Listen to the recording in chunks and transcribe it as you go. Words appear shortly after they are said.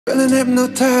Feeling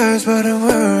hypnotized by the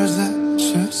words that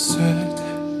you said.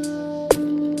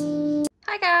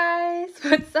 Hi guys,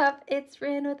 what's up? It's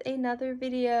Rin with another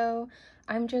video.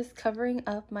 I'm just covering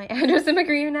up my address and my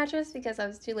Korean address because I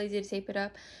was too lazy to tape it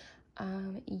up.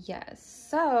 Yes,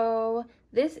 so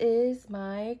this is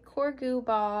my Korgu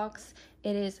box.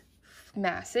 It is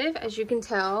massive, as you can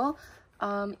tell.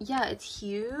 Yeah, it's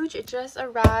huge. It just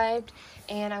arrived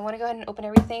and I want to go ahead and open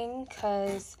everything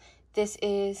because this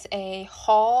is a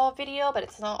haul video, but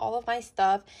it's not all of my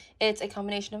stuff. It's a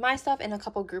combination of my stuff and a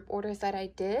couple group orders that I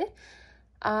did.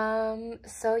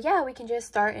 So yeah, we can just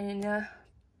start and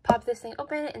pop this thing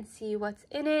open and see what's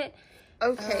in it.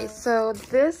 Okay, so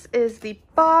this is the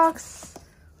box.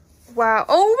 Wow,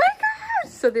 oh my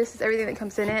gosh! So this is everything that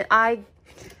comes in it. I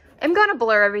am gonna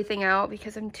blur everything out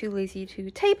because I'm too lazy to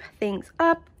tape things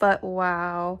up, but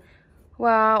wow.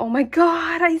 Wow, oh my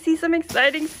god, I see some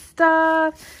exciting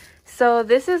stuff. So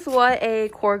this is what a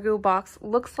Korgu box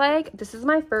looks like. This is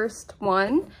my first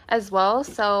one as well,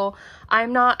 so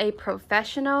I'm not a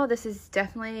professional. This is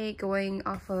definitely going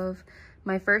off of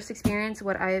my first experience,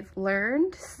 what I've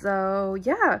learned. So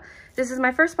yeah, this is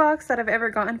my first box that I've ever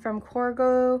gotten from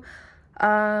Korgu.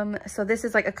 So this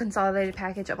is like a consolidated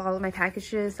package of all of my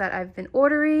packages that I've been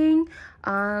ordering.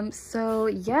 So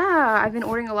yeah, I've been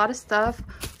ordering a lot of stuff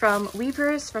from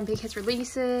Weavers, from Big Hits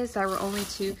releases that were only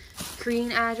to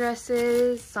Korean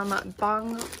addresses, some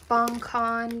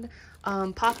bangbangcon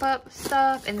pop-up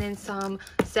stuff, and then some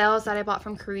sales that I bought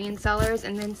from Korean sellers,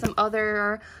 and then some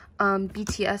other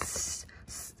BTS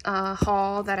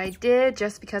haul that I did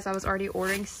just because I was already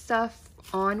ordering stuff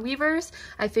on Weavers.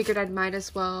 I figured I might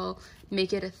as well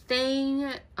make it a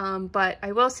thing, but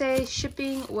I will say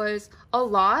shipping was a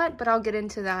lot, but I'll get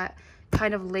into that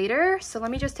kind of later. So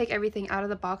let me just take everything out of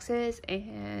the boxes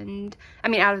and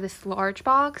out of this large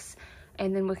box,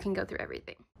 and then we can go through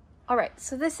everything. All right,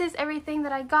 so this is everything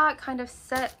that I got kind of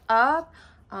set up.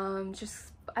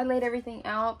 I laid everything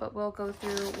out, but we'll go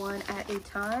through one at a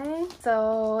time.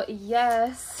 So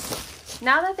yes,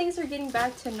 now that things are getting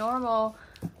back to normal,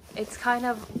 it's kind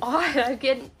of odd. I've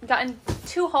gotten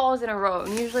 2 hauls in a row,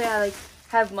 and usually I like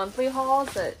have monthly hauls,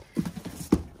 but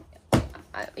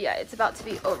yeah, it's about to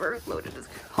be overloaded with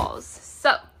hauls.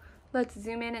 So let's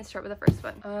zoom in and start with the first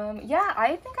one. Yeah,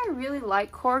 I think I really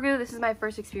like Korgu. This is my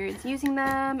first experience using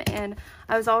them, and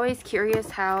I was always curious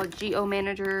how GO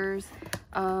managers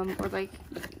or like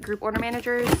group order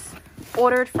managers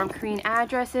ordered from Korean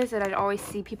addresses, and I'd always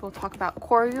see people talk about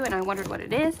Korgu, and I wondered what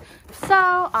it is. So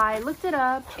I looked it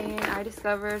up and I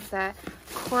discovered that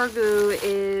Korgu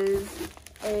is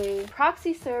a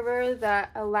proxy server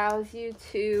that allows you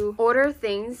to order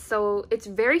things. So it's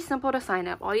very simple to sign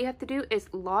up. All you have to do is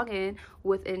log in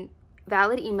with a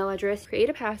valid email address, create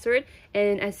a password,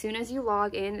 and as soon as you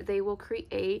log in, they will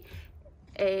create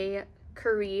a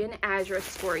Korean address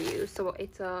for you. So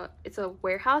it's a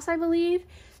warehouse, I believe.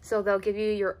 So they'll give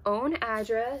you your own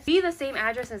address, be the same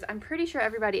address as I'm pretty sure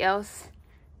everybody else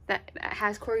that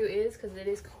has Korgu is, because it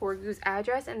is Korgu's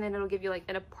address, and then it'll give you like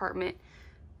an apartment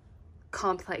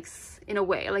complex in a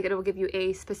way, like it'll give you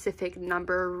a specific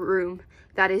number room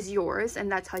that is yours,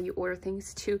 and that's how you order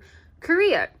things to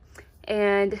Korea.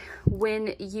 And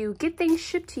when you get things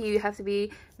shipped to you, you have to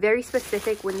be very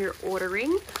specific when you're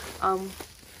ordering.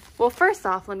 Well, first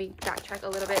off, let me backtrack a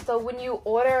little bit. So when you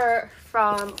order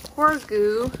from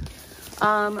Korgu,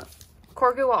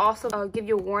 Korgu will also give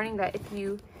you a warning that if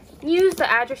you use the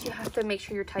address, you have to make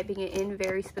sure you're typing it in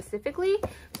very specifically.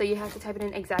 So you have to type it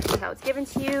in exactly how it's given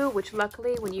to you, which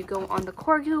luckily when you go on the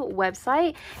Korgu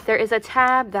website, there is a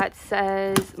tab that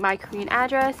says my Korean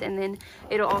address, and then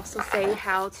it'll also say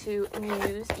how to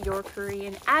use your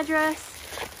Korean address.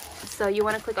 So you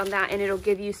want to click on that, and it'll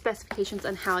give you specifications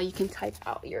on how you can type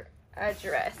out your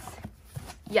address.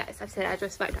 Yes, I've said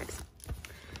address 5 times.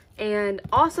 And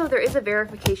also there is a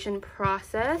verification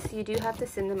process. You do have to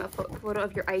send them a photo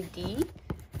of your ID,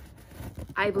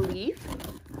 I believe.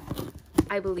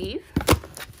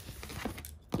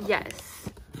 Yes.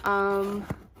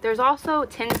 There's also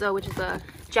Tenzo, which is a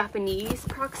Japanese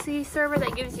proxy server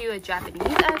that gives you a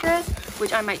Japanese address,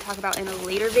 which I might talk about in a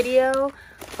later video,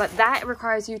 but that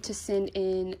requires you to send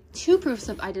in 2 proofs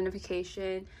of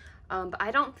identification, but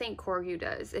I don't think Korgu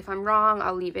does. If I'm wrong,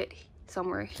 I'll leave it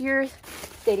somewhere here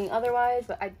stating otherwise,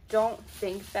 but I don't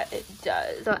think that it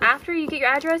does. So after you get your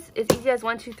address, it's easy as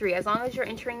 1, 2, 3. As long as you're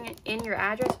entering in your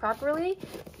address properly,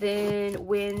 then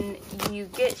when you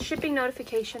get shipping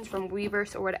notifications from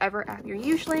Weavers or whatever app you're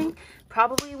using,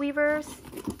 probably Weavers,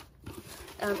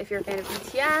 if you're a fan of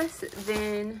BTS,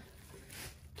 then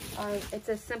it's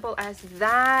as simple as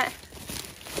that.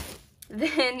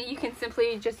 Then you can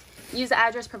simply just use the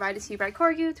address provided to you by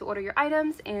Karaoke to order your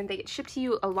items, and they get shipped to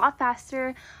you a lot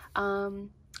faster. And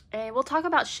we'll talk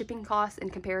about shipping costs in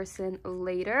comparison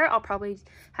later. I'll probably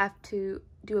have to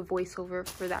do a voiceover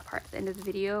for that part at the end of the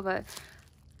video, but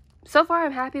so far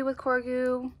I'm happy with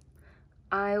Karaoke.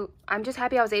 I'm just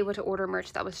happy I was able to order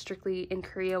merch that was strictly in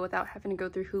Korea without having to go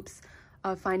through hoops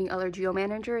of finding other geo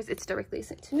managers. It's directly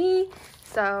sent to me.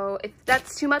 So if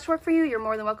that's too much work for you, you're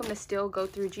more than welcome to still go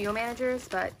through geo managers.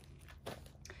 But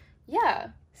yeah,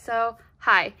 so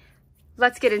hi,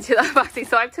 let's get into the unboxing.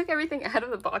 So I took everything out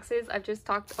of the boxes. I've just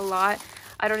talked a lot.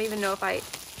 I don't even know if I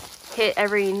hit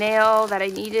every nail that I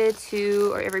needed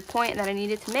to, or every point that I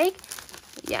needed to make.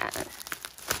 Yeah,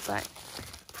 but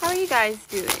how are you guys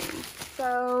doing?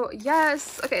 So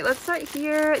yes, okay, let's start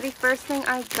here. The first thing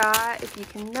I got, if you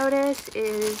can notice,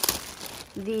 is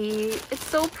it's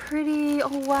so pretty.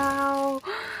 Oh wow,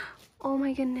 oh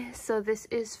my goodness. So this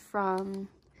is from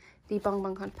the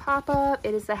bangbangcon pop-up.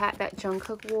 It is the hat that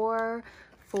Jungkook wore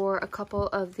for a couple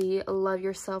of the Love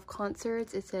Yourself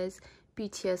concerts. It says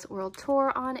BTS World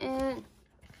Tour on it.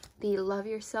 The Love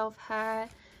Yourself hat.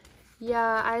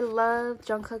 Yeah, I love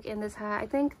Jungkook in this hat. I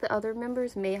think the other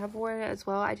members may have worn it as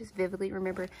well. I just vividly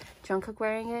remember Jungkook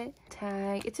wearing it.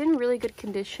 Tag. It's in really good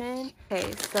condition.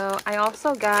 Okay, so I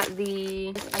also got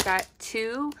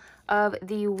two of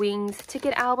the Wings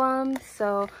ticket albums.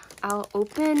 So I'll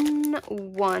open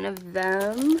one of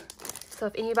them. So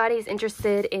if anybody is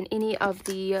interested in any of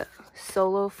the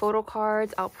solo photo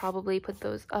cards, I'll probably put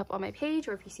those up on my page,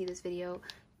 or if you see this video,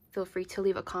 feel free to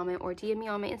leave a comment or DM me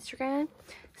on my Instagram.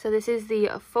 So this is the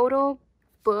photo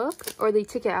book, or the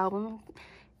ticket album,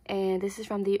 and this is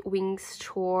from the Wings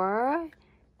tour,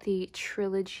 the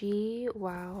trilogy.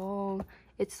 Wow,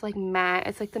 it's like matte.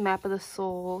 It's like the Map of the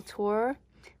Soul tour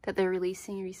that they're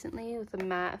releasing recently with the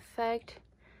matte effect.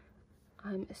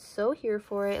 I'm so here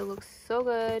for it. It looks so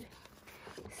good.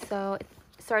 So it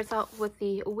starts out with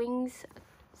the Wings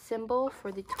symbol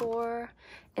for the tour,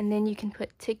 and then you can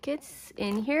put tickets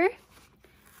in here,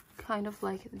 kind of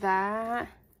like that.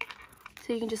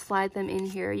 So you can just slide them in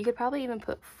here. You could probably even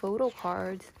put photo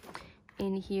cards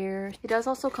in here. It does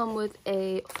also come with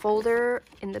a folder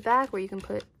in the back where you can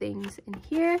put things in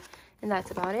here, and that's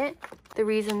about it. The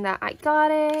reason that I got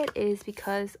it is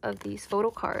because of these photo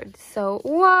cards. So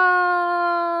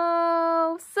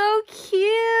whoa, so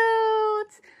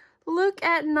cute. Look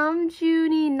at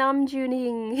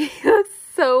Namjooning. He looks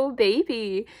so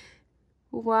baby.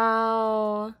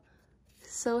 Wow,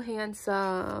 so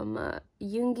handsome.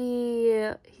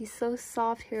 Yoongi, he's so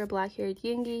soft hair, black haired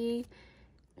Yoongi.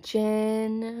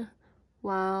 Jin,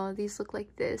 wow, these look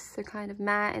like this. They're kind of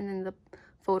matte, and then the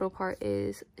photo part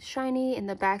is shiny, and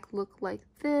the back look like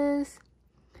this.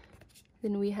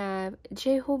 Then we have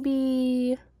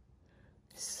J-Hobi,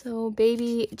 so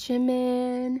baby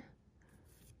Jimin,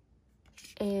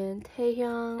 and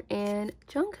Taehyung, and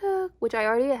Jungkook, which I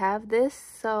already have this,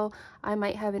 so I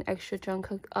might have an extra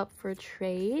Jungkook up for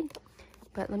trade.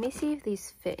 But let me see if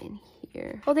these fit in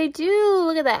here. Oh, they do.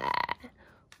 Look at that.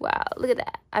 Wow, look at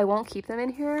that. I won't keep them in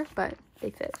here, but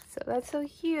they fit, so that's so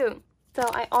cute. So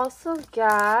I also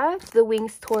got the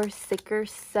Wings Tour sticker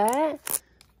set.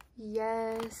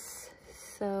 Yes,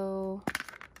 so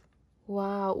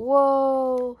wow,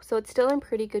 whoa. So it's still in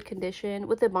pretty good condition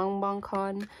with the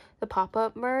bangbangcon, the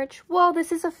pop-up merch. Whoa,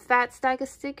 this is a fat stack of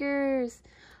stickers.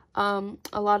 A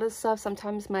lot of stuff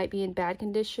sometimes might be in bad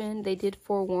condition. They did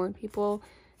forewarn people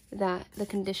that the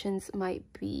conditions might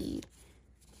be,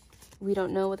 we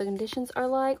don't know what the conditions are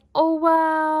like. Oh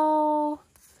wow,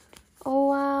 oh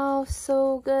wow,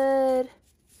 so good.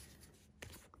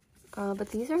 But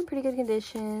these are in pretty good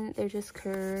condition. They're just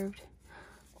curved.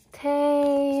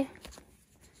 Tae,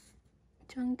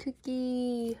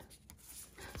 Jungkookie,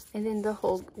 and then the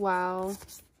whole, wow,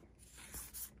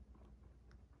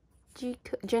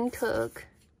 Jungkook,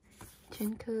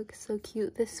 so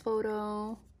cute, this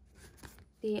photo.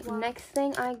 The next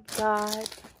thing I got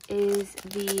is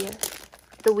the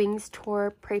Wings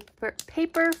Tour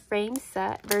paper frame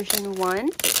set version 1.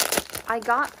 I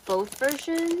got both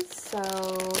versions, so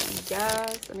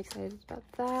yes, I'm excited about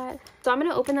that. So I'm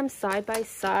going to open them side by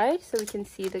side so we can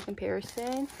see the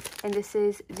comparison. And this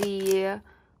is the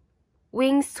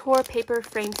Wings Tour paper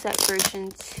frame set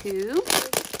version 2.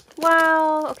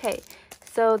 Wow, okay.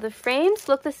 So the frames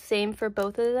look the same for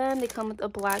both of them. They come with a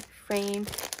black frame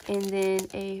and then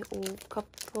a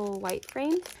couple white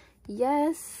frames.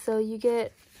 Yes, so you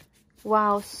get,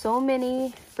 wow, so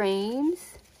many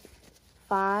frames.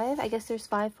 5. I guess there's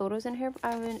 5 photos in here.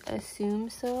 I would assume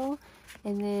so.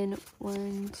 And then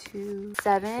 1, 2,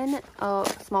 7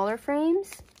 smaller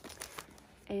frames.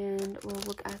 And we'll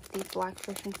look at the black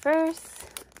version first.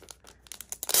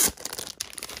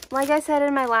 Like I said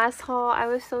in my last haul, I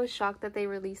was so shocked that they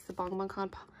released the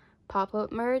bangbangcon pop-up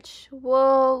merch.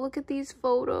 Whoa, look at these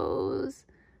photos.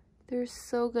 They're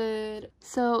so good.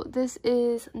 So this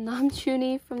is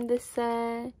Namjoon from this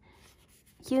set.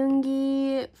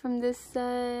 Yoongi from this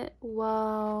set.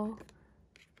 Wow.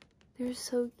 They're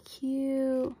so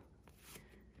cute.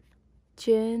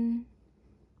 Jin.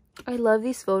 I love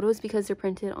these photos because they're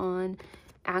printed on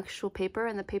actual paper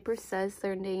and the paper says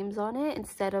their names on it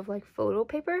instead of like photo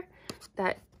paper.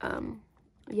 That,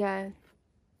 yeah.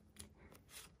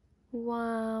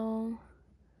 Wow.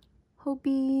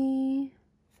 Hobie.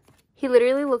 He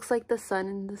literally looks like the sun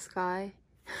in the sky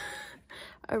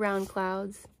around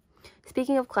clouds.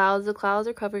 Speaking of clouds, the clouds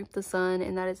are covering up the sun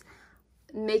and that is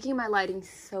making my lighting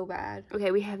so bad.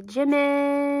 Okay, we have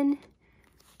Jimin,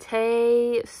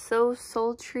 Tae, so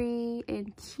sultry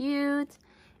and cute.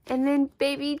 And then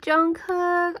baby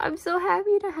Jungkook. I'm so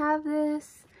happy to have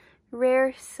this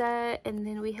rare set. And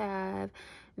then we have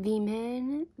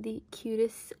V-min, the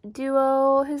cutest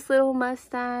duo, his little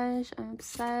mustache. I'm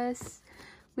obsessed.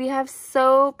 We have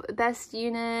Soap, best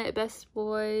unit, best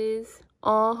boys.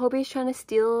 Oh, Hobie's trying to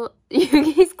steal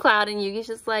Yugi's cloud and Yugi's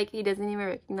just like, he doesn't even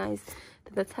recognize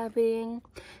that that's happening.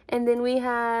 And then we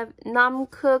have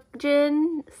Namkook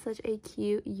Jin, such a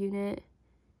cute unit.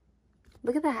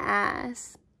 Look at that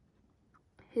ass.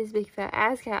 His big fat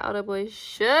ass cat, all the boys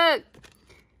shook.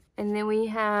 And then we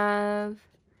have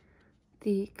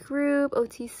the group,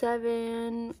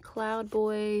 OT7, Cloud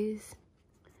Boys.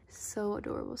 So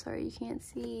adorable. Sorry, you can't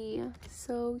see.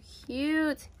 So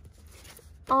cute.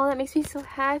 Oh, that makes me so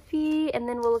happy. And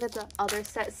then we'll look at the other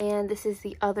sets. And this is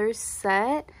the other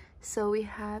set. So we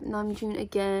have Namjoon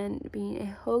again being a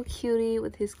whole cutie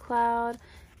with his cloud.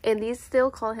 And these still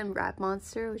call him Rap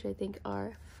Monster, which I think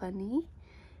are funny.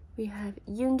 We have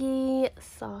Yoongi,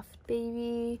 soft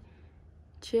baby.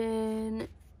 Jin,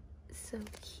 so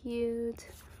cute.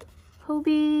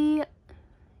 Hobie,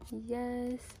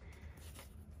 yes.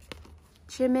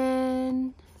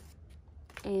 Jimin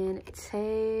and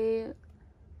Tae.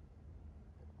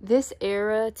 This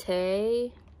era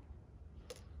Tae,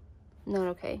 not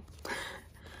okay.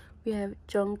 We have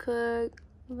Jungkook,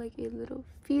 like a little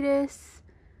fetus,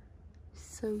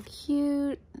 so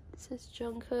cute. It says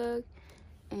Jungkook.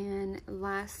 And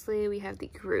lastly, we have the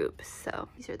groups. So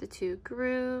these are the two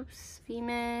groups,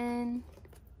 V-min.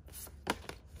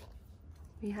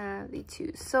 We have the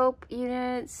two Soap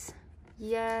units.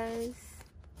 Yes.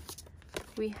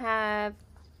 We have,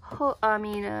 you know what I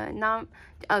mean.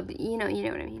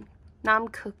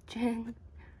 Namkook Jin,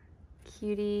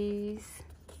 cuties.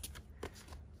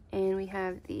 And we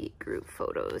have the group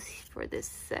photos for this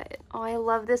set. Oh, I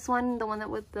love this one, the one that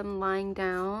with them lying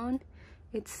down.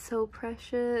 It's so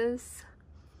precious.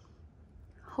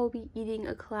 Hobie eating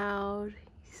a cloud.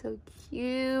 He's so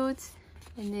cute.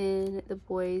 And then the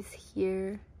boys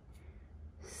here.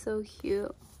 So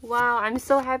cute. Wow, I'm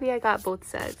so happy I got both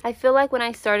sets. I feel like when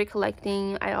I started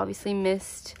collecting, I obviously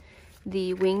missed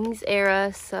the Wings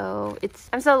era. So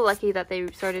I'm so lucky that they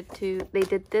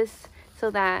did this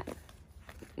so that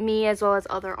me as well as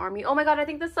other ARMY, oh my god, I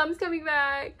think the sun's coming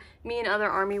back, me and other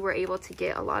ARMY were able to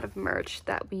get a lot of merch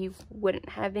that we wouldn't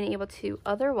have been able to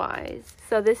otherwise.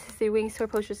 So this is the Wings Tour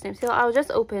poster stamp sale. I'll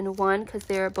just open one because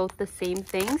they're both the same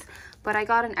things, but I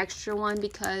got an extra one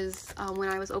because when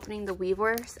I was opening the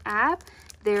Weverse app,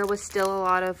 there was still a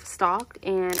lot of stock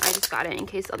and I just got it in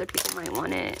case other people might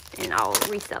want it and I'll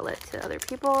resell it to other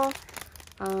people.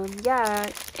 Yeah,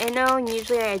 I know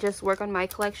usually I just work on my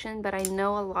collection, but I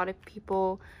know a lot of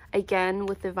people, again,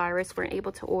 with the virus, weren't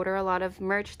able to order a lot of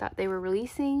merch that they were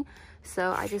releasing.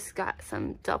 So I just got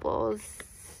some doubles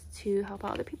to help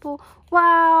out other people.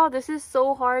 Wow, this is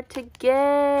so hard to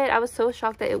get. I was so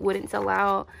shocked that it wouldn't sell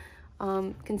out,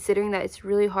 considering that it's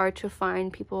really hard to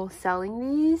find people selling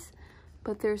these.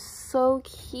 But they're so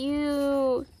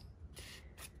cute.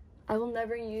 I will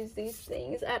never use these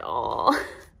things at all.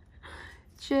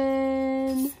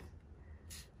 Jin,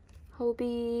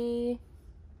 Hobie,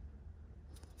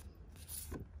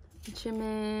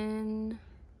 Jimin,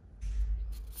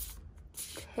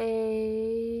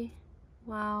 Tae,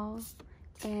 wow,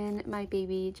 and my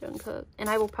baby Jungkook. And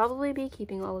I will probably be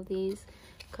keeping all of these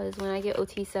because when I get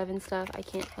OT7 stuff, I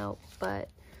can't help but.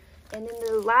 And then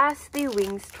the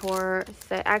Wings Tour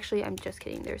set, actually, I'm just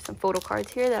kidding. There's some photo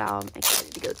cards here that I'm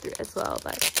excited to go through as well,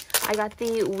 but I got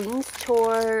the Wings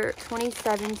Tour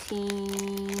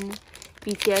 2017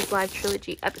 BTS Live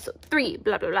Trilogy Episode 3,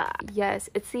 blah, blah, blah. Yes,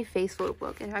 it's the face photo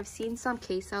book. And I've seen some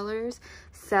case sellers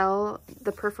sell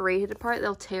the perforated part.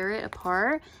 They'll tear it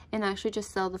apart and actually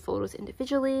just sell the photos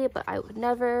individually, but I would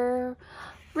never.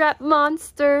 Rap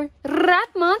Monster. Rap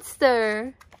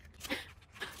Monster.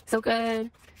 So good.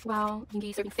 Wow.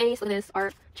 Yoongi serving face. Look at this.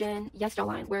 Art. Jin. Yes,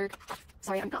 jawline. Work.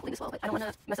 Sorry, I'm not holding this well, but I don't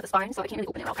want to mess up the spine, so I can't really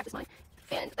open it. I'll practice mine.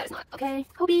 And that is not. Okay.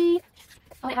 Hobi.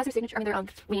 Oh, it has their signature. I mean, their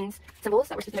wings symbols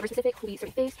that were never specific. Hobi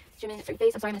serving face. Jimin serving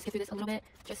face. I'm sorry, I'm gonna skip through this a little bit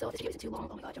just so this video isn't too long.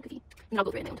 Oh my god, jump cookie. And I'll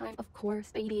go through it in my own time. Of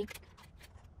course, baby.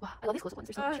 Wow, I love these close-up ones.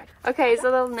 They're so abstract. Okay,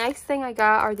 so the next thing I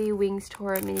got are the Wings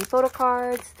Tour mini photo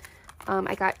cards.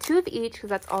 I got 2 of each because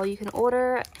that's all you can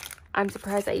order. I'm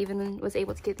surprised I even was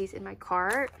able to get these in my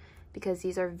cart because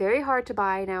these are very hard to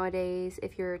buy nowadays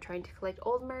if you're trying to collect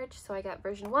old merch. So I got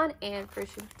version 1 and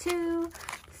version 2.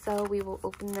 So we will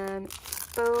open them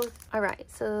both.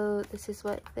 Alright, so this is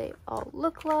what they all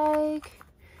look like.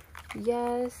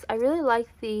 Yes, I really like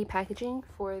the packaging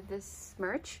for this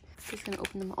merch. Just gonna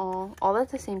open them all at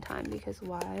the same time because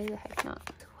why the heck not?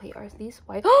 Wait, are these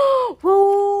white? Oh,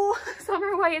 whoa! Some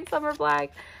are white and some are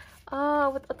black.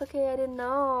 Oh, okay, I didn't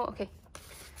know. Okay,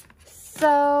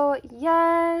 so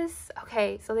yes.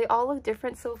 Okay, so they all look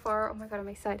different so far. Oh my god, I'm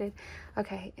excited.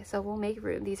 Okay, so we'll make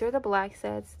room. These are the black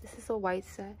sets. This is a white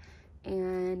set,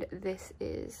 and this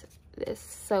is this.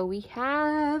 So we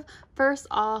have, first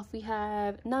off, we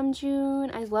have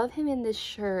Namjoon. I love him in this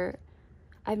shirt.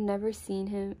 I've never seen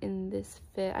him in this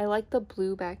fit. I like the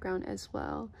blue background as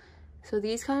well. So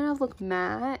these kind of look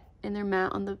matte, and they're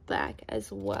matte on the back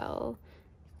as well.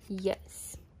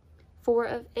 Yes. 4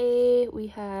 of 8, we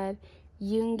have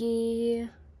Yoongi.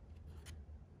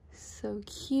 So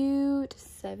cute.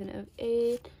 7 of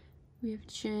 8, we have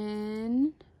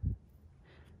Jin.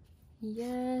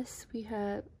 Yes, we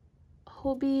have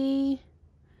Hobi.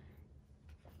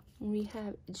 We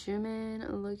have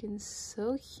Jimin looking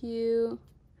so cute.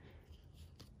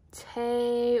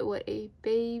 Tae, what a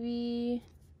baby.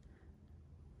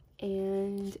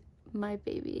 And my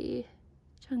baby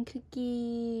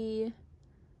Jungkook.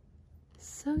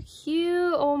 So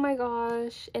cute. Oh my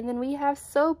gosh. And then we have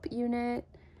Soap Unit.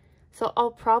 So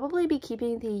I'll probably be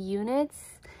keeping the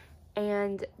units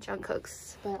and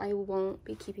Jungkook's, but I won't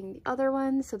be keeping the other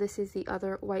one. So this is the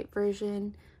other white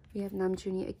version. We have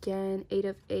Namjoon again, 8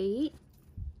 of 8.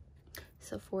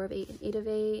 So 4 of 8 and 8 of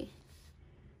 8.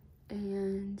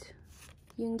 And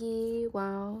Yoongi,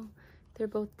 wow. They're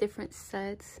both different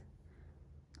sets.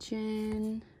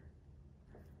 Jin.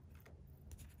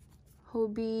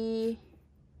 Hobi.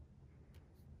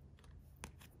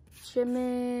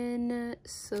 Jimin,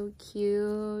 so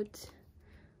cute.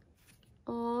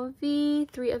 Oh, V,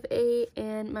 3 of 8,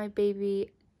 and my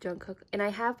baby Jungkook. And I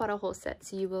have bought a whole set,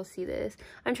 so you will see this.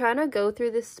 I'm trying to go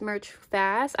through this merch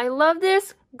fast. I love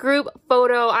this group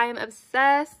photo. I am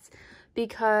obsessed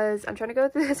because I'm trying to go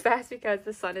through this fast because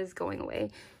the sun is going away.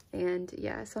 And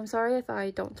yeah, so I'm sorry if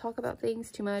I don't talk about things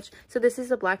too much. So this is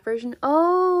the black version.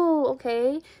 Oh,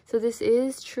 okay. So this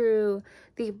is true.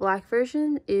 The black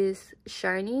version is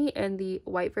shiny and the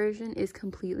white version is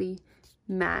completely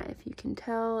matte. If you can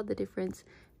tell the difference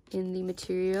in the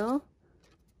material.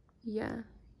 Yeah,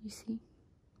 you see.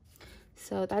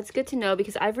 So that's good to know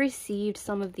because I've received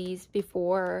some of these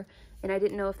before and I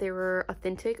didn't know if they were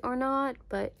authentic or not.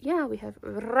 But yeah, we have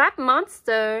Rap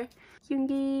Monster,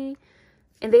 Yoongi.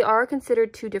 And they are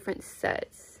considered 2 different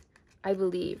sets, I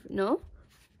believe. No?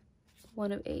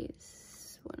 1 of 8.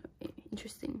 1 of 8.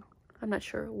 Interesting. I'm not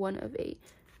sure. 1 of 8.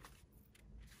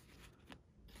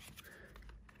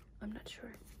 I'm not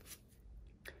sure.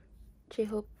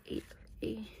 J-Hope 8 of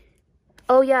 8.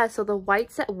 Oh yeah, so the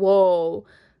white set. Whoa.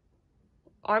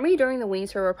 Army during the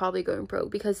Wings Tour were probably going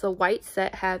broke because the white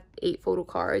set had 8 photo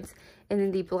cards and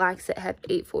then the black set had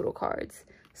 8 photo cards.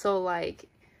 So like,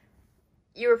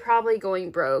 you were probably going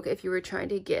broke if you were trying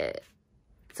to get,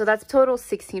 so that's total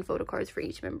 16 photo cards for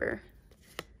each member.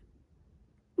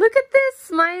 Look at this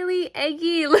smiley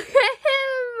Eggy. Look at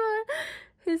him.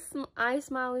 His eye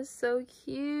smile is so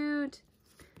cute.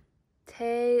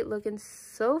 Tae looking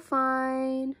so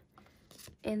fine.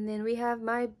 And then we have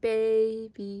my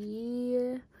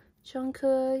baby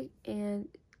Jungkook and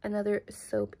another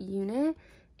Soap Unit.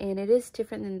 And it is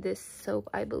different than this soap,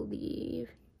 I believe.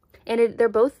 And they're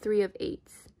both 3 of 8.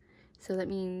 So that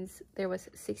means there was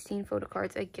 16 photo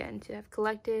cards again to have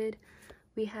collected.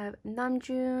 We have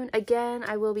Namjoon. Again,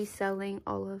 I will be selling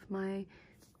all of my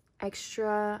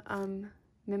extra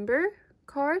member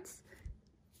cards.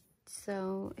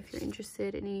 So if you're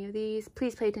interested in any of these,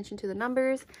 please pay attention to the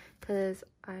numbers because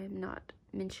I'm not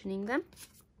mentioning them.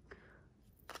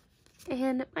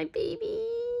 And my baby.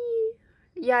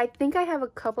 Yeah, I think I have a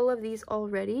couple of these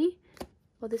already.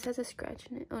 Well, this has a scratch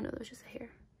in it. Oh no, that was just a hair.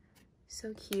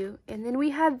 So cute. And then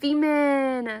we have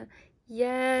V-Man.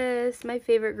 Yes, my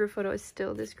favorite group photo is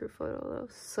still this group photo though.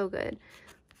 So good.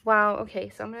 Wow, okay,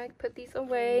 so I'm gonna put these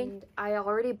away. And I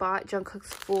already bought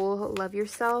Jungkook's full Love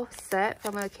Yourself set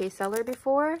from a K-seller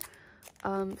before.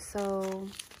 So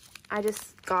I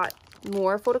just got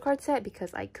more photo card set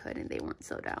because I couldn't. They weren't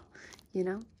sold out, you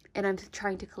know? And I'm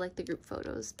trying to collect the group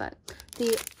photos. But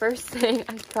the first thing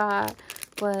I got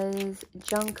was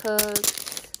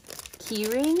Jungkook's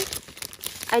keyring.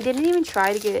 I didn't even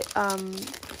try to get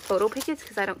photo pickets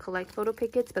because I don't collect photo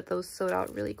pickets, but those sold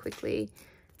out really quickly.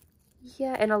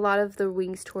 Yeah, and a lot of the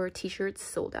Wings Tour t-shirts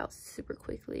sold out super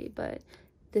quickly, but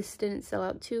this didn't sell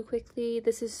out too quickly.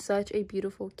 This is such a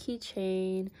beautiful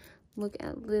keychain. Look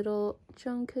at little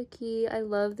Jungkook. I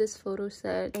love this photo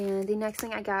set. And the next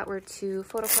thing I got were 2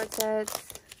 photo card sets.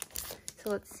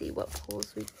 So let's see what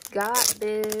pulls we got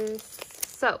this.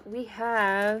 So we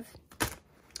have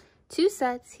 2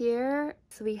 sets here.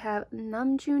 So we have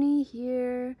Namjoon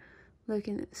here,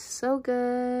 looking so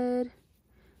good.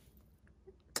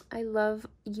 I love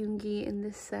Yoongi in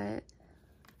this set.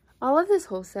 All of this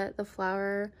whole set, the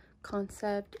flower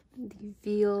concept, the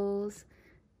veils,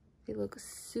 they look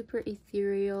super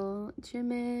ethereal.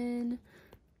 Jimin,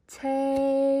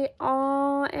 Tae,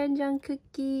 oh, and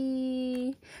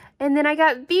Jungkook. And then I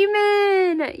got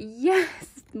Vmin.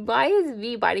 Yes. Why is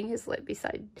V biting his lip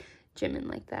beside Jimin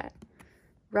like that?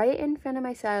 Right in front of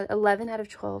my set, 11 out of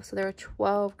 12. So there are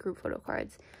 12 group photo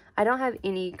cards. I don't have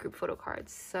any group photo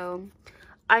cards, so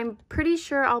I'm pretty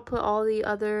sure I'll put all the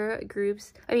other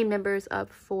members up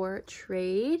for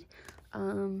trade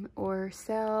or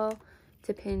sell,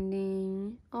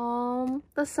 depending.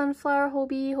 The sunflower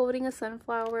Hobie holding a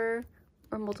sunflower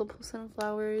or multiple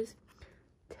sunflowers.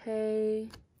 Tae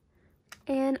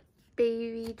and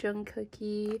baby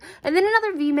Jungkook. And then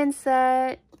another Vmin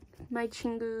set. My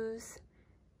chingus.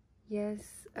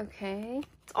 Yes, okay.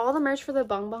 It's all the merch for the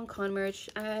bangbangcon merch.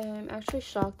 I'm actually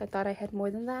shocked. I thought I had more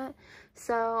than that.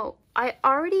 So I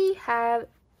already have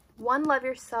 1 Love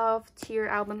Yourself tier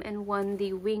album and 1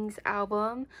 the Wings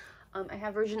album. I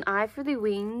have version I for the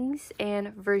Wings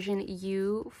and version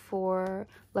U for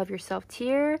Love Yourself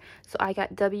tier. So I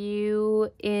got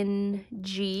WNG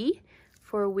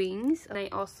for Wings, and I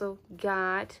also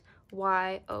got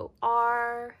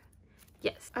YOR.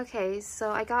 Yes. Okay,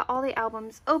 so I got all the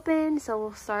albums open, so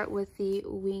we'll start with the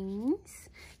Wings.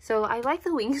 So I like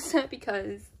the Wings set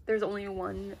because there's only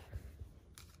 1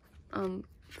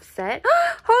 set.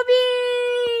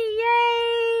 Hobie!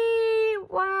 Yay!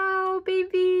 Wow,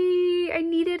 baby! I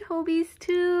needed Hobie's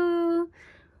too.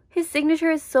 His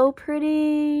signature is so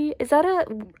pretty. Is that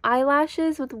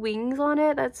eyelashes with wings on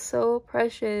it? That's so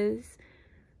precious.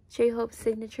 J-Hope's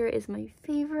signature is my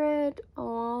favorite.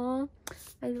 Aww,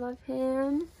 I love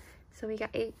him. So we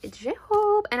got a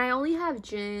J-Hope, and I only have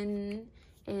Jin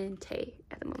and Tae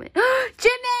at the moment.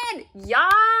 Jimin!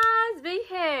 Yes! Big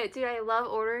hit! Dude, I love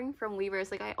ordering from Weavers.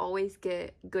 Like, I always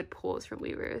get good pulls from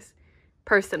Weavers.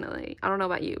 Personally. I don't know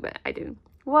about you, but I do.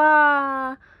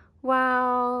 Wow!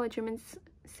 Wow! Jimin's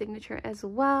signature as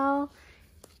well.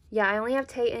 Yeah, I only have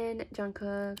Tae and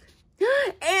Jungkook.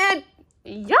 And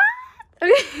yeah!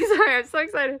 Okay, sorry, I'm so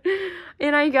excited.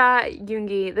 And I got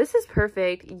Yoongi. This is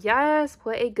perfect. Yes,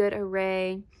 what a good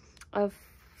array of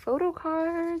photo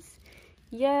cards.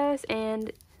 Yes,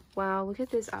 and wow, look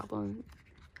at this album.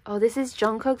 Oh, this is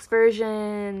Jungkook's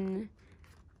version.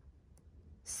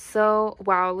 So,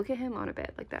 wow, look at him on a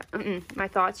bed like that. My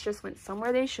thoughts just went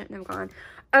somewhere they shouldn't have gone.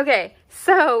 Okay,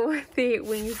 so with the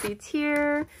Wingsy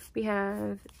tier, we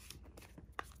have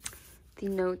the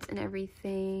notes and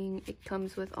everything. It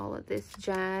comes with all of this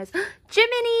jazz.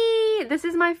 Jiminy! This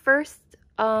is my first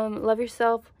Love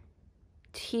Yourself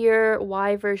tier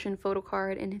Y version photo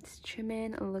card, and it's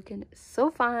Jimin looking so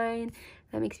fine.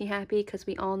 That makes me happy because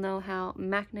we all know how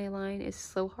Maknae line is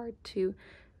so hard to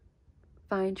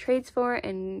find trades for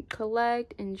and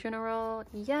collect in general.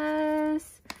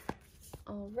 Yes.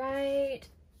 All right.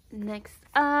 Next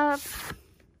up,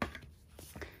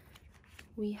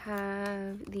 we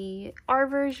have the R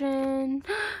version.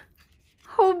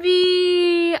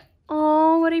 Hobie!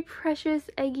 Oh, what a precious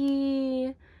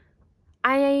eggie.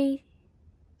 I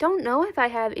don't know if I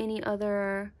have any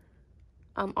other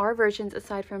R versions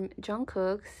aside from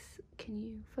Jungkook's. Can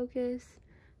you focus?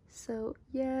 So,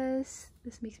 yes,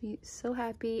 this makes me so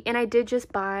happy. And I did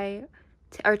just buy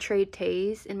or trade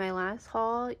Tae's in my last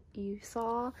haul, you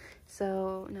saw.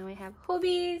 So, now I have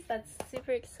Hobie's. That's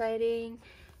super exciting.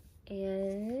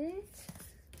 And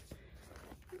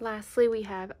lastly, we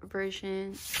have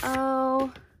version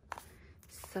O.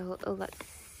 So let's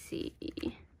see.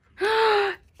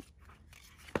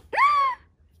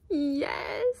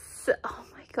 Yes! Oh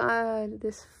my god,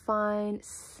 this fine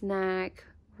snack.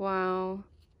 Wow.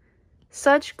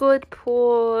 Such good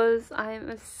pulls. I'm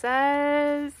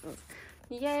obsessed.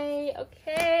 Yay.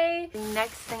 Okay. The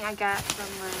next thing I got from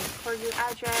my For You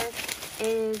address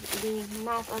is the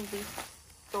Map of the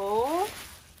Soul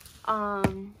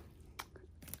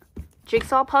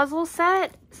jigsaw puzzle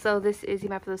set. So this is the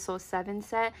Map of the Soul 7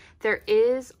 set. There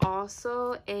is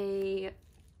also a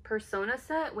Persona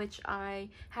set, which I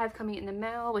have coming in the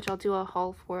mail, which I'll do a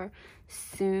haul for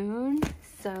soon.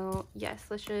 So yes,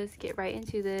 let's just get right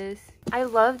into this. I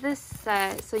love this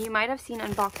set. So you might have seen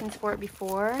unboxings for it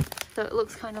before. So it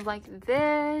looks kind of like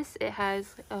this. It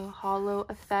has a hollow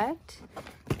effect.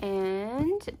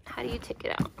 And how do you take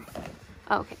it out?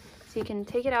 Oh, okay, so you can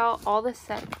take it out, all the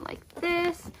set like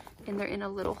this, and they're in a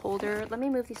little holder. Let me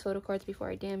move these photo cards before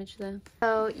I damage them.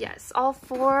 So yes, all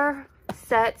 4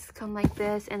 sets come like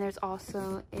this, and there's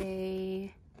also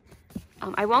a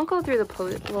I won't go through the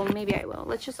post. Well, maybe I will.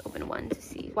 Let's just open one to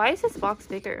see. Why is this box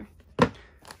bigger?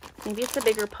 Maybe it's a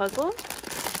bigger puzzle.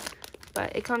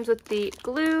 But it comes with the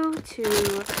glue to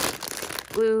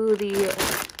glue the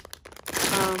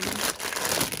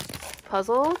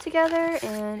puzzle together,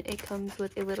 and it comes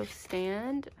with a little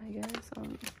stand, I guess.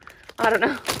 I don't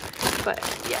know. But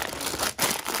yeah.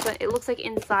 But it looks like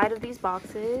inside of these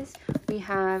boxes we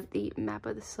have the Map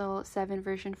of the Soul 7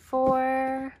 version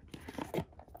 4,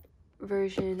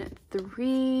 version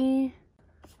 3,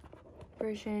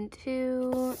 version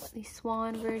 2, the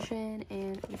Swan version,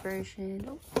 and version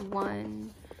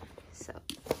 1. So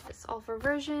that's all for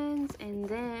versions. And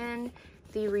then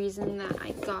the reason that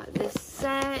I got this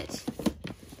set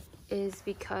is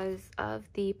because of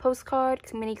the postcard,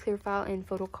 mini clear file, and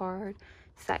photo card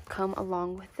that come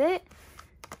along with it.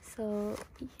 So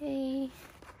yay.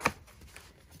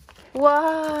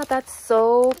 Wow, that's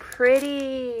so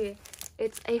pretty.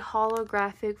 It's a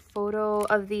holographic photo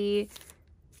of the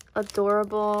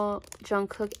adorable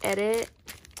Jungkook edit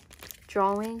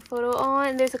drawing photo. Oh,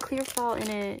 and there's a clear file in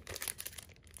it.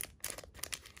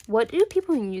 What do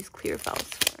people use clear files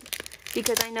for?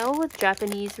 Because I know with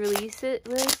Japanese releases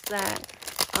that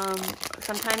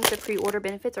sometimes the pre-order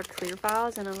benefits are clear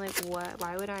files, and I'm like, what?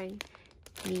 Why would I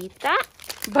need that?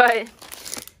 But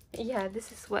yeah,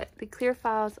 this is what the clear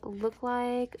files look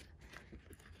like.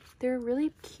 They're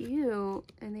really cute,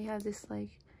 and they have this like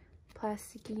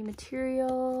plasticky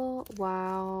material.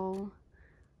 Wow,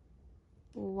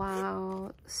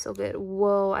 wow, so good.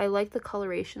 Whoa, I like the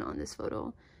coloration on this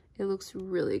photo. It looks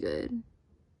really good.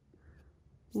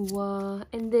 Whoa.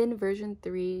 And then version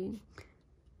 3,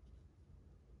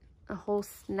 a whole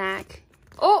snack.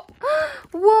 Oh,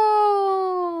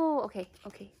 whoa. Okay.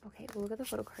 We'll look at the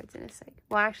photo cards in a sec.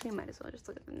 Well, actually, I might as well just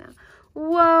look at them now.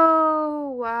 Whoa,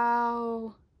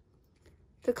 wow.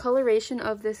 The coloration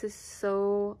of this is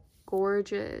so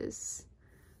gorgeous.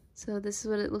 So this is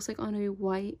what it looks like on a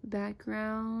white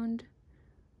background.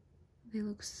 They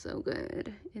look so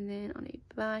good. And then on a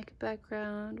black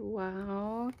background,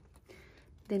 wow.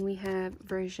 Then we have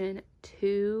version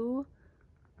 2.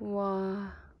 Wow.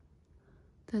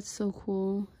 That's so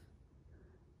cool.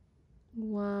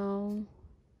 Wow.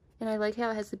 And I like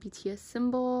how it has the BTS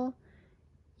symbol.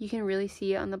 You can really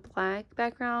see it on the black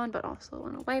background, but also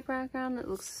on a white background. It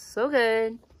looks so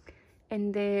good.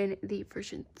 And then the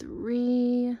version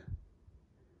 3.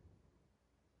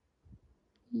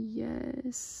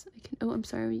 Yes. I can. Oh, I'm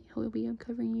sorry, Hobie. I'm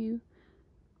covering you.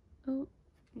 Oh,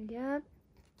 yep.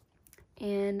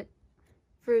 And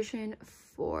version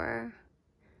 4.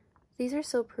 These are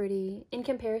so pretty. In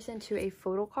comparison to a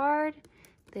photo card,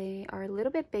 they are a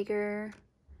little bit bigger,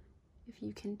 if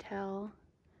you can tell.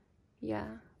 Yeah,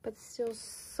 but still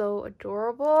so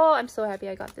adorable. I'm so happy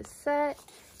I got this set.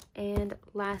 And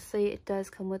lastly, it does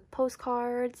come with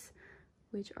postcards,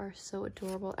 which are so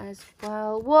adorable as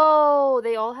well. Whoa,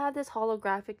 they all have this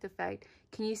holographic effect.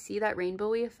 Can you see that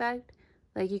rainbowy effect?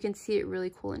 Like, you can see it really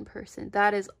cool in person.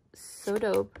 That is so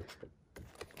dope.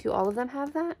 Do all of them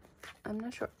have that? I'm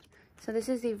not sure. So this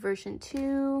is the version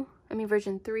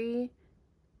 3.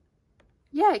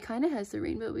 Yeah, it kind of has the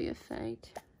rainbowy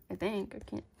effect, I think.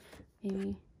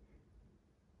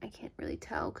 I can't really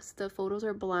tell because the photos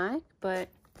are black, but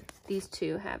these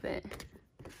two have it.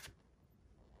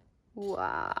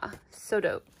 Wow, so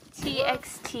dope.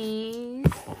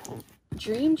 TXT's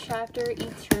Dream Chapter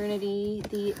Eternity,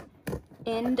 the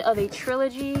end of a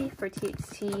trilogy for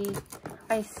TXT.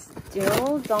 I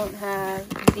still don't have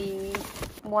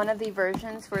one of the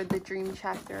versions for the Dream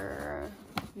Chapter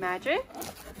Magic.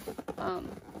 Oh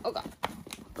god.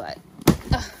 But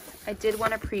I did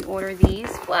want to pre-order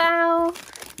these. Wow.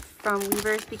 From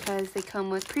Weavers because they come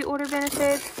with pre-order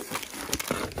benefits.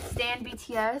 Stan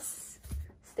BTS.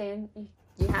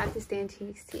 You have to stand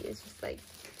TXT. It's just like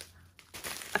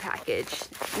a package.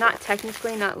 Not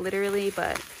technically, not literally,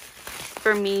 but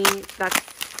for me, that's,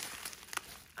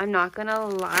 I'm not gonna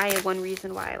lie, one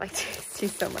reason why I like TXT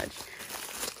so much.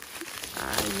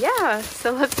 Yeah,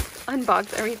 so let's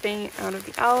unbox everything out of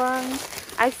the album.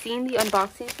 I've seen the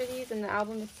unboxing for these and the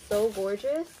album is so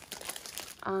gorgeous.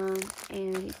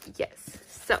 And yes,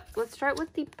 so let's start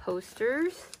with the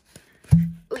posters.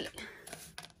 Oy.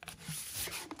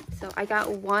 So I got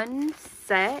one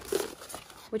set,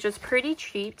 which was pretty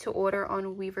cheap to order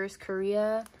on Weverse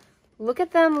Korea. Look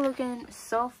at them looking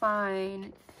so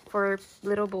fine for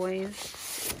little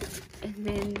boys. And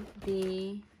then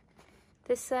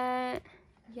this set,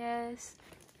 yes,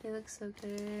 they look so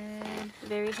good.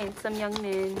 Very handsome young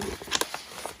men.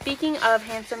 Speaking of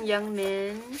handsome young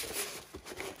men,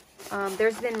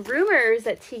 there's been rumors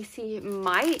that TXT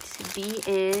might be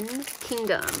in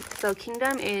Kingdom. So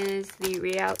Kingdom is the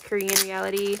Korean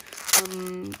reality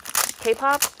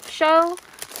K-pop show.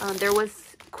 There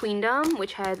was Queendom,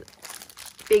 which had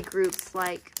big groups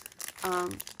like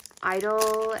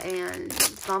Idol and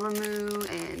Mamamoo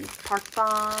and Park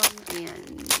Bom,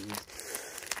 and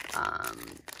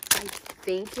I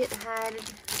think it had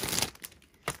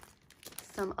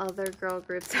some other girl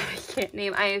groups that I can't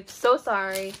name. I am so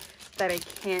sorry that I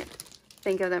can't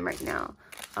think of them right now.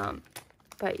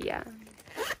 But yeah.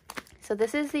 So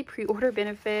this is the pre-order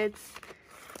benefits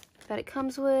that it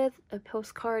comes with. A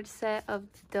postcard set of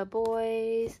the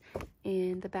boys.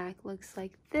 And the back looks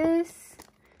like this.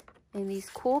 And these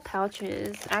cool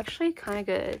pouches. Actually kind of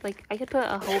good. Like, I could put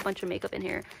a whole bunch of makeup in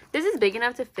here. This is big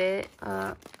enough to fit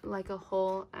like a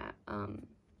whole...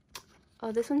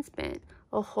 oh, this one's bent.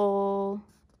 A whole...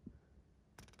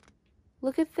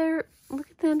 Look at them.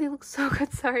 They look so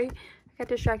good. Sorry, I got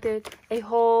distracted. A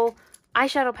whole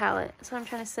eyeshadow palette. That's what I'm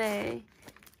trying to say.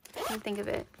 I can't think of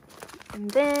it.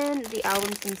 And then the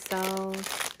albums themselves.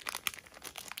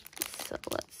 So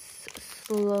let's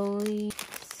slowly.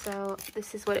 So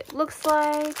this is what it looks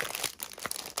like.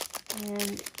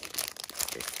 And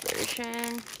this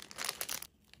version.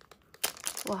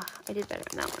 Wow, I did better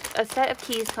on that one. A set of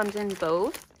keys comes in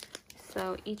both.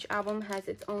 So each album has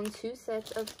its own 2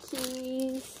 sets of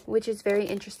keys, which is very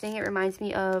interesting. It reminds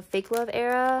me of Fake Love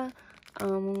era,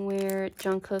 where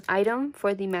Jungkook's item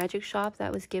for the magic shop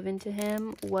that was given to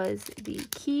him was the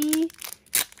key.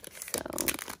 So,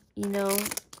 you know,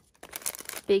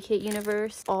 Big Hit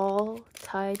Universe, all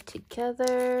tied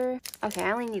together. Okay,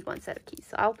 I only need 1 set of keys,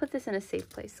 so I'll put this in a safe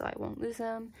place so I won't lose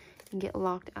them and get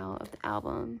locked out of the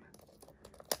album.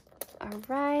 All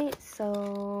right,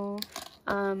 so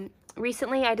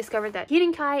recently I discovered that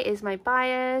Hidden Kai is my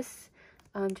bias,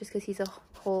 just because he's a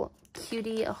whole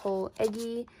cutie, a whole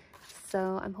eggy.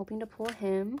 So I'm hoping to pull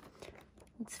him.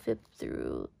 Let's flip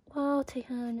through. Wow,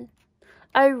 Taehyun.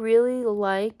 I really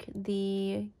like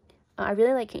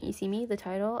Can't You See Me, the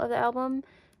title of the album,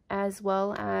 as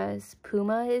well as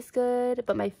Puma is good.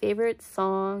 But my favorite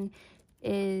song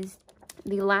is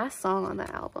the last song on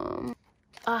the album.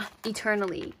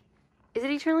 Eternally. Is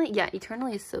it Eternally? Yeah,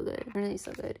 Eternally is so good. Eternally is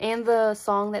so good. And the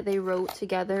song that they wrote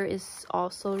together is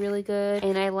also really good.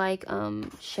 And I like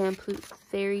Shampoo,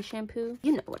 Fairy Shampoo.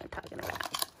 You know what I'm talking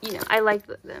about. You know, I like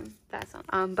that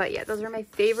song. But yeah, those are my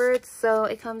favorites. So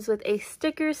it comes with a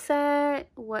sticker set.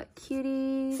 What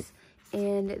cuties.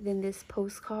 And then this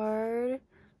postcard.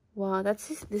 Wow,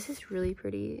 this is really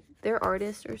pretty. Their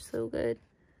artists are so good.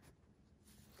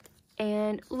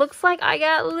 And looks like I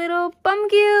got little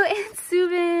Bumgyu and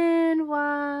Subin.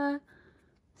 Wow.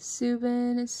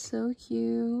 Subin is so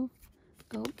cute.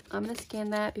 Oh, I'm going to scan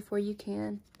that before you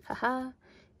can. Haha.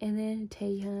 And then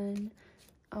Taehyun.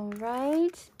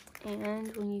 Alright.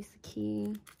 And we'll use the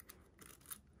key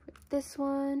for this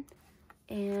one.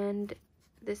 And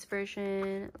this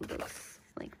version looks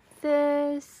like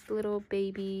this. Little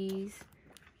babies.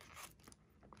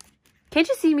 Can't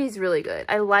You See Me is really good.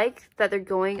 I like that they're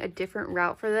going a different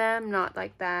route for them. Not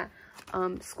like that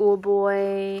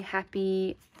schoolboy,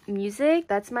 happy music.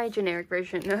 That's my generic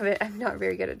version of it. I'm not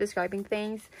very good at describing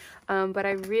things. But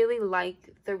I really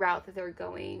like the route that they're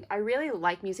going. I really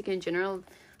like music in general,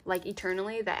 like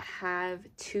Eternally, that have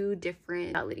 2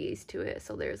 different melodies to it.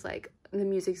 So there's like, the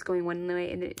music's going one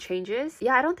way and then it changes.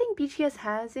 Yeah, I don't think BTS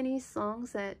has any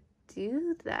songs that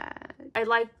do that. I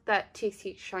like that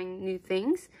TXT trying new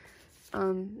things.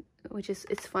 Which is,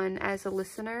 it's fun as a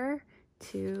listener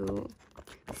to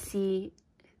see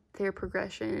their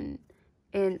progression.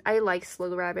 And I like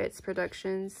Slow Rabbit's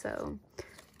productions. So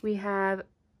we have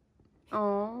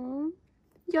Yeonjun,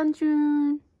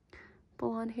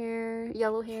 blonde hair,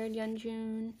 yellow haired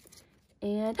Yeonjun,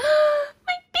 and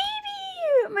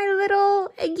my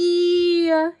little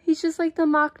Eggy. He's just like the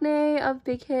maknae of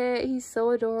Big Hit. He's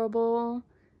so adorable.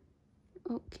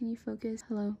 Oh, can you focus?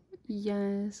 Hello.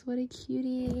 Yes, what a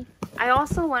cutie. I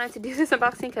also wanted to do this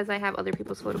unboxing because I have other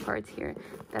people's photo cards here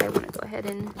that I want to go ahead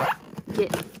and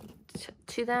get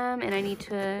to them, and I need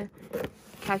to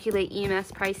calculate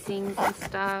EMS pricings and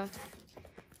stuff.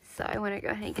 So I want to go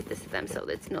ahead and get this to them so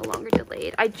that it's no longer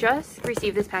delayed. I just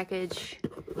received this package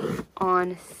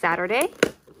on Saturday.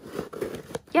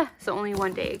 Yeah, so only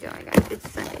one day ago I got it. It's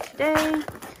Sunday today.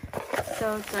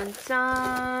 So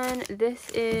dun. This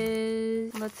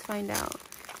is, let's find out.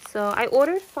 So I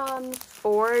ordered from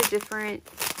 4 different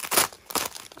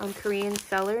Korean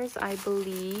sellers, I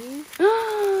believe.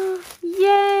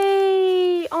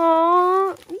 Yay!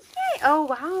 Aww! Yay! Oh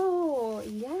wow!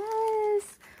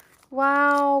 Yes!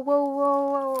 Wow!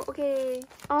 Whoa! Okay.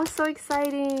 Oh, so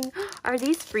exciting! Are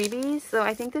these freebies? So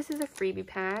I think this is a freebie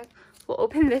pack. We'll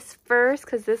open this first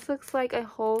because this looks like a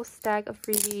whole stack of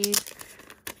freebies.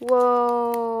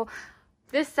 Whoa!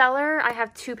 This seller, I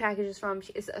have 2 packages from.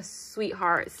 She is a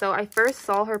sweetheart. So I first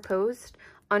saw her post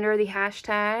under the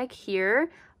hashtag here.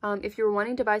 If you're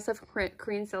wanting to buy stuff from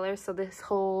Korean sellers, so this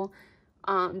whole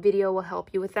video will help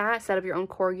you with that. Set up your own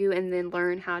Korgu and then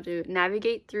learn how to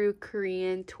navigate through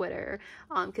Korean Twitter,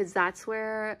 because that's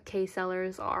where K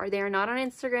sellers are. They are not on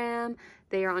Instagram.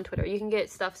 They are on Twitter. You can get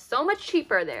stuff so much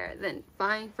cheaper there than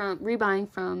rebuying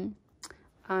from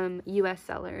US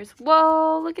sellers.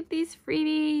 Whoa, look at these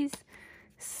freebies.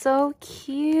 So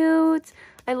cute.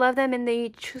 I love them in the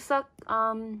Chuseok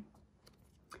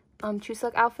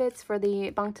Chuseok outfits for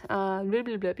the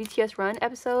BTS Run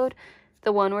episode,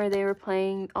 the one where they were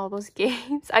playing all those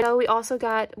games. I know we also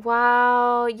got,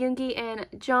 wow, Yoongi and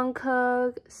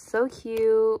Jungkook, so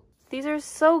cute. These are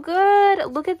so good.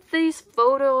 Look at these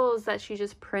photos that she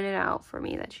just printed out for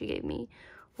me, that she gave me.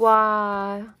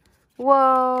 Wow.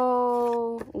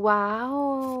 Whoa.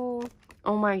 Wow.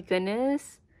 Oh my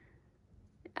goodness.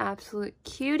 Absolute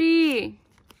cutie.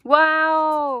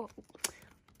 Wow.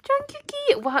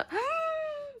 Jungkookie. Wow.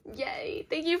 Yay.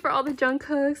 Thank you for all the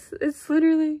Jungkooks. It's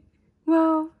literally,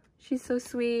 wow. She's so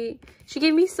sweet. She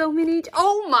gave me so many.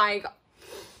 Oh my god.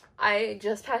 I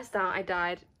just passed out. I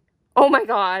died. Oh my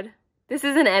god. This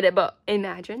is an edit, but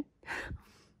imagine.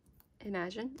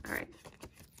 Imagine. All right.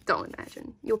 Don't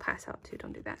imagine. You'll pass out too.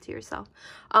 Don't do that to yourself.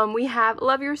 We have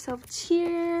Love Yourself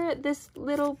Cheer. This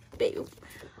little baby.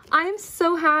 I am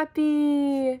so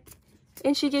happy.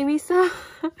 And she gave me some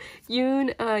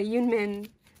Yoonmin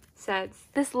sets.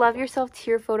 This Love Yourself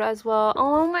Tear photo as well.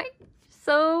 Oh my,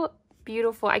 so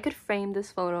beautiful. I could frame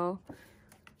this photo.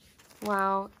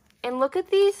 Wow. And look at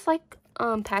these like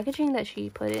packaging that she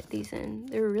put these in.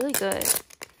 They're really good.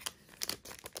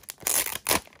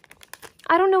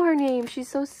 I don't know her name. She's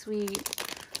so sweet.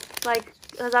 Like,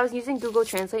 because I was using Google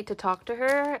Translate to talk to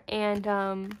her,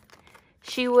 and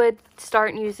she would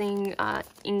start using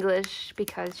English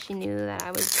because she knew that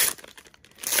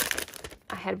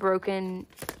I had broken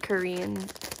Korean.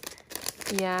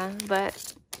 Yeah,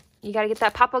 but you gotta get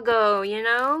that Papa Go, you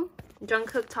know?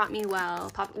 Jungkook taught me well.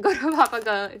 Go to Papa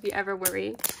Go if you ever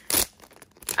worry.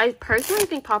 I personally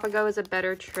think Papa Go is a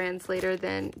better translator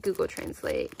than Google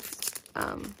Translate.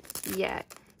 Yeah,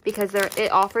 because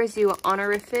it offers you an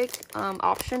honorific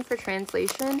option for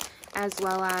translation, as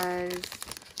well as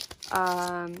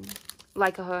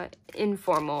like a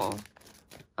informal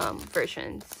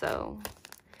version. So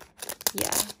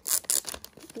yeah.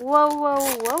 Whoa,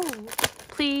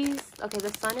 please. Okay,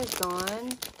 the sun is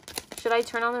gone. Should I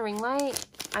turn on the ring light?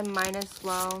 I might as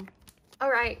well. All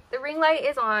right, the ring light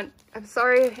is on. I'm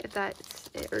sorry if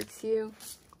it irks you.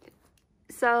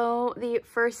 So the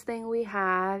first thing we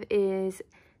have is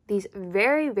these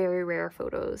very, very rare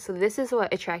photos. So this is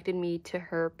what attracted me to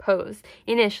her post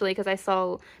initially, because I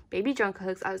saw baby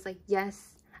Jungkook's. I was like,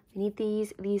 yes, I need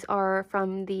these. These are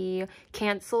from the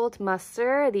canceled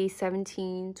muster, the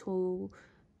 17 to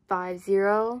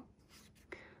 50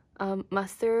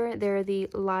 muster. They're the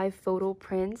live photo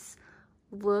prints.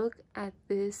 Look at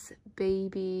this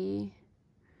baby.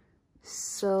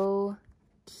 So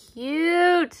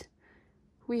cute.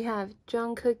 We have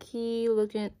Jungkookie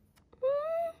looking.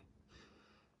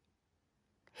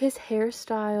 His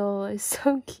hairstyle is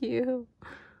so cute.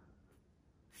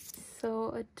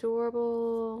 So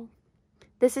adorable.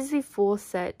 This is the full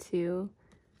set too.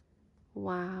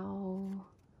 Wow.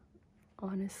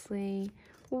 Honestly.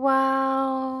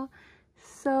 Wow.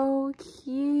 So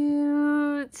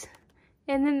cute.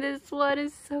 And then this one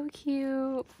is so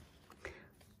cute.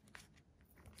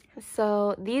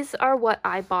 So these are what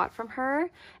I bought from her,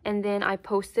 and then I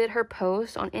posted her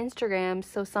post on Instagram.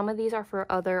 So some of these are for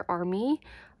other ARMY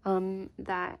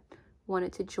that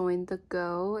wanted to join the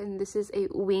go. And this is a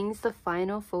Wings the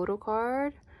Final photo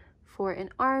card for an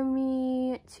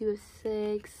army, 2 of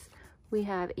 6. We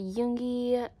have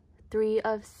Yoongi, 3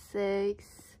 of 6.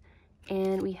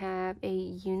 And we have a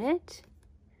unit,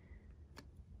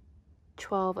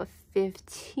 12 of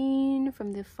 15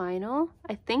 from the final.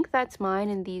 I think that's mine,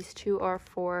 and these 2 are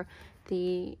for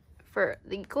the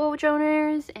Go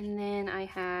Joners. And then I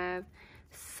have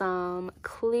some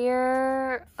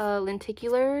clear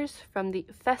lenticulars from the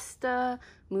Festa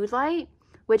Moodlight,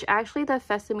 which actually the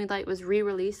Festa Moodlight was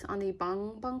re-released on the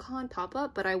bangbangcon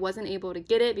pop-up, but I wasn't able to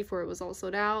get it before it was all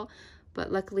sold out. But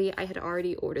luckily I had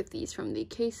already ordered these from the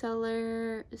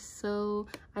K-seller, so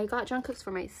I got Jungkook's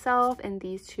for myself, and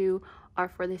these 2 are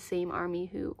for the same army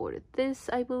who ordered this,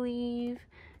 I believe.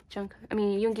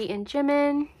 Yoongi and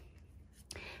Jimin.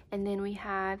 And then we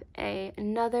have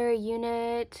another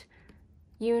unit,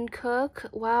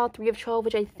 Yoonkook. Wow, 3 of 12,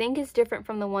 which I think is different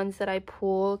from the ones that I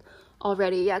pulled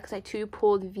already. Yeah, because I 2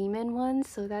 pulled Vmin ones,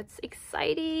 so that's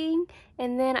exciting.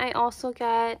 And then I also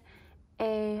got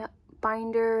a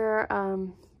binder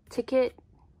ticket.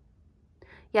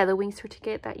 Yeah, the Wings Tour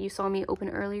ticket that you saw me open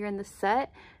earlier in the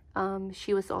set.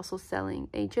 She was also selling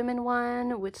a Jimin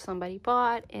one, which somebody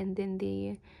bought, and then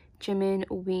the Jimin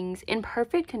Wings in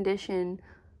perfect condition.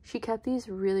 She kept these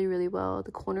really, really well.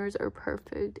 The corners are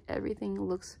perfect. Everything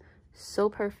looks so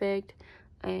perfect.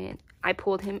 And I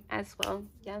pulled him as well.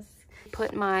 Yes.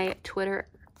 Put my Twitter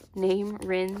name,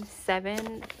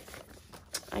 Rin7.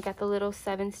 I got the little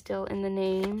 7 still in the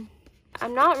name.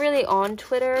 I'm not really on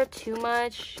Twitter too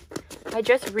much. I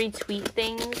just retweet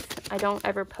things. I don't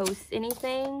ever post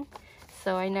anything.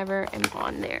 So I never am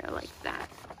on there like that.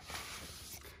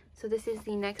 So this is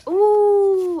the next.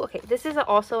 Ooh, okay. This is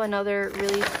also another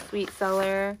really sweet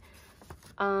seller.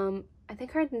 I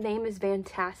think her name is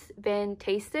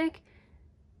Fantastic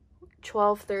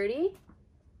 1230.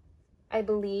 I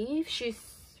believe. She's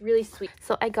really sweet.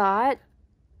 So I got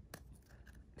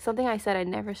something I said I'd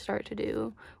never start to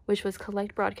do, which was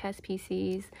collect broadcast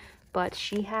PCs. But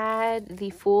she had the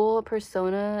full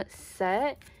Persona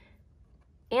set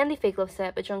and the Fake Love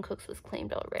set, but Jungkook's was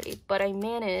claimed already. But I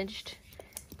managed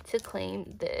to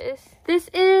claim this. This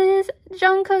is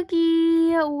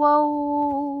Jungkookie.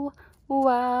 Whoa.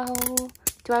 Wow.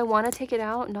 Do I want to take it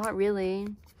out? Not really.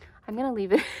 I'm gonna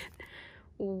leave it.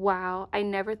 Wow. I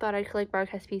never thought I'd collect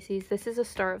broadcast PCs. This is a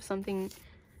start of something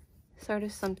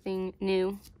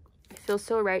new. It feels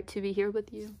so right to be here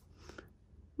with you.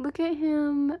 Look at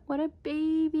him. What a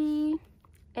baby.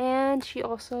 And she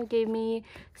also gave me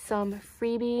some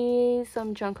freebies,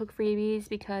 some Jungkook freebies,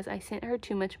 because I sent her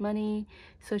too much money.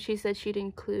 So she said she'd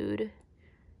include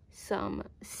some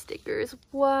stickers.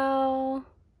 Wow.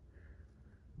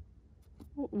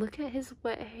 Look at his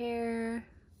wet hair.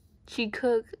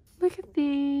 Jungkook. Look at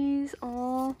these.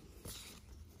 Oh.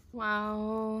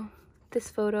 Wow. This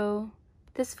photo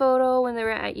when they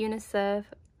were at UNICEF.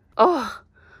 Oh.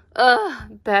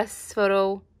 Best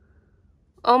photo.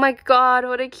 Oh my god,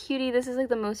 what a cutie. This is like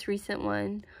the most recent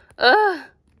one. The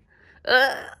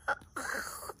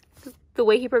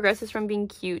way he progresses from being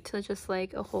cute to just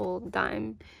like a whole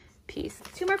dime piece.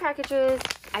 2 more packages.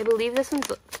 I believe this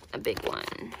one's a big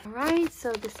one. All right,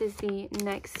 so this is the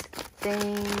next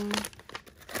thing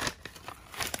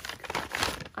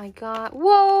I got.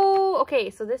 Whoa. Okay,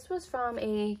 so this was from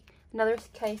another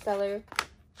K seller.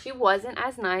 She wasn't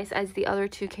as nice as the other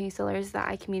 2 K sellers that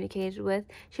I communicated with.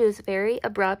 She was very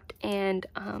abrupt and,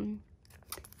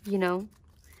 you know,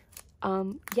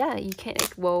 yeah, you can't,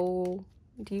 like, whoa.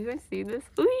 Do you guys see this?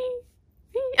 Ooh.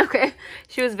 Okay.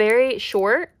 She was very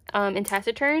short, and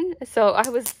taciturn. So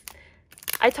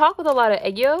I talk with a lot of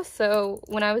aegyo. So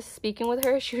when I was speaking with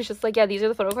her, she was just like, yeah, these are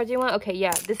the photo cards you want? Okay,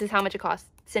 yeah, this is how much it costs.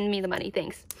 Send me the money.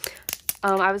 Thanks.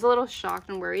 I was a little shocked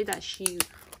and worried that she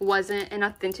wasn't an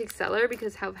authentic seller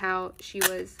because of how she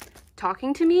was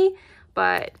talking to me,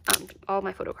 but all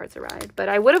my photo cards arrived. But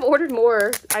I would have ordered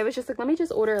more. I was just like, let me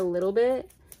just order a little bit,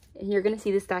 and you're gonna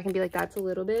see the stack and be like, that's a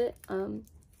little bit.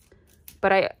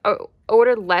 But I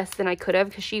ordered less than I could have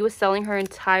because she was selling her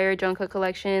entire Jungkook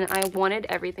collection. I wanted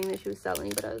everything that she was selling,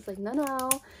 but I was like,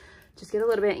 no, just get a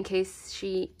little bit in case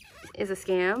she is a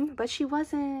scam. But she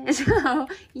wasn't. So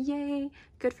yay,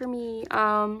 good for me.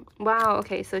 Wow.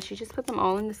 Okay, so she just put them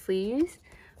all in the sleeves,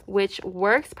 which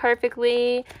works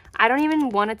perfectly. I don't even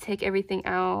want to take everything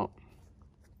out,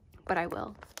 but I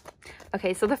will.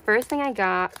 Okay, so the first thing I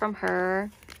got from her,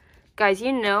 guys,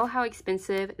 you know how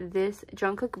expensive this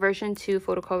Jungkook version 2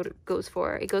 photo card goes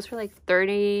for. It goes for like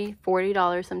 $30,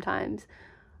 $40 sometimes,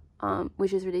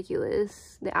 which is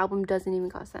ridiculous. The album doesn't even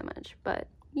cost that much, but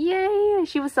yay,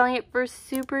 she was selling it for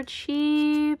super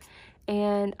cheap.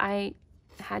 and I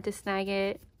had to snag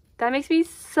it. That makes me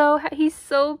so he's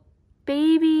so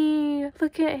baby.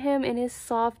 Look at him in his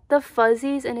the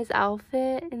fuzzies in his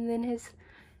outfit, and then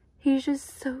he's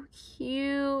just so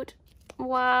cute.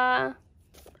 Wow.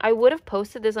 I would have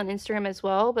posted this on Instagram as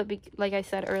well, but like I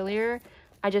said earlier,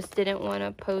 I just didn't want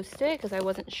to post it because I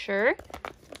wasn't sure.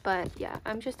 But yeah,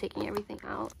 I'm just taking everything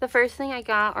out. The first thing I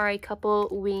got are a couple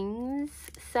wings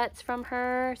sets from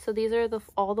her. So these are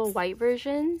all the white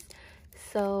versions.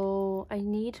 So I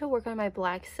need to work on my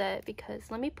black set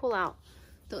because let me pull out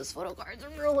those photo cards. Are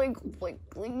really like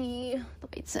blingy. The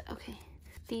white set, okay.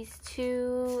 These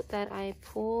two that I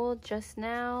pulled just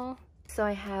now. So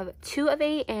I have 2 of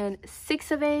 8 and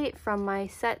 6 of 8 from my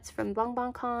sets from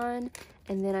bangbangcon,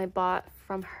 and then I bought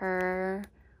from her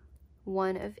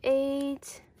 1 of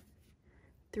 8,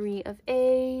 3 of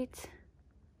 8,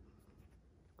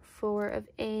 4 of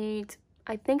 8.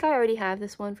 I think I already have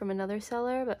this one from another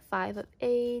seller, but 5 of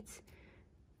 8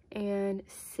 and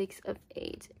 6 of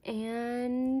 8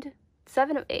 and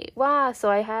 7 of 8. Wow, so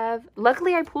I have,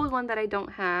 luckily I pulled one that I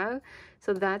don't have,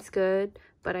 so that's good.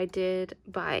 But I did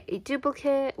buy a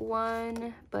duplicate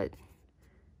one, but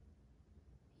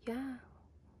yeah,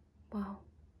 wow,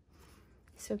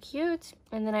 so cute.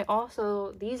 And then I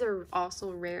also, these are also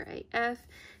rare AF.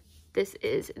 This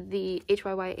is the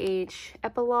HYYH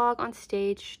epilogue on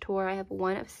stage tour. I have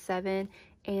 1 of 7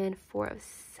 and 4 of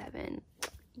 7.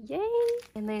 Yay!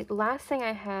 And the last thing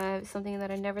I have, something that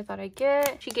I never thought I'd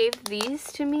get. She gave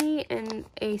these to me in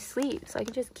a sleeve, so I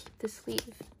can just keep the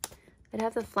sleeve. I'd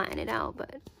have to flatten it out,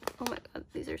 but oh my god,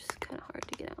 these are just kind of hard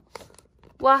to get out.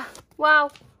 Wow,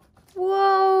 wow,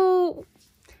 whoa!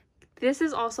 This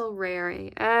is also rare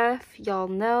AF. Y'all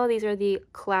know these are the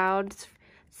clouds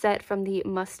set from the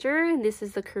muster, and this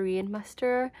is the Korean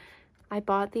muster. I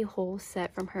bought the whole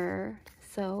set from her.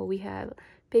 So we have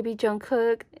baby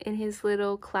Jungkook in his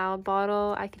little cloud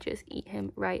bottle. I could just eat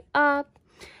him right up.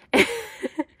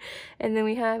 And then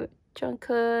we have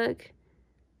Jungkook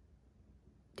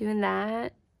doing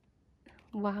that.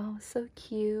 Wow, so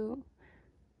cute.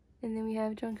 And then we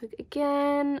have Jungkook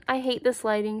again. I hate this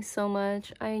lighting so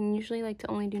much. I usually like to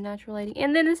only do natural lighting.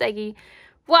 And then this Eggy.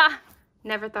 Wow,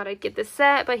 never thought I'd get this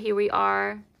set, but here we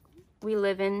are. We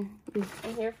live in.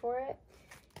 I'm here for it.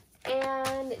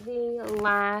 And the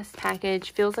last package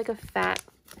feels like a fat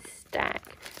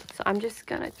stack. So I'm just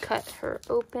gonna cut her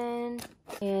open.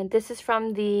 And this is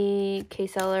from the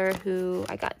K-seller who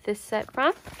I got this set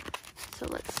from. So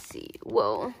let's see.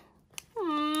 Whoa.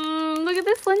 Look at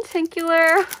this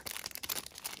lenticular.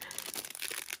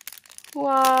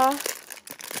 Wow.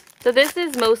 So this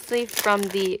is mostly from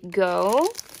the Go.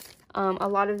 A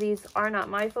lot of these are not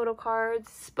my photo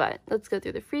cards, but let's go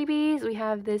through the freebies. We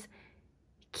have this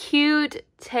cute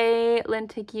Tay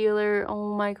lenticular.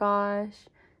 Oh my gosh.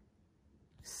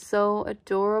 So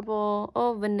adorable.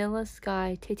 Oh, Vanilla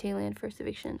Sky, Tay Land First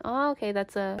Eviction. Oh, okay,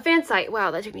 that's a fan site.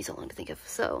 Wow, that took me so long to think of.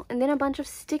 So, and then a bunch of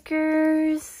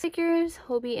stickers.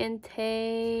 Hobie and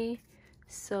Tay.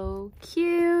 So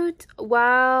cute.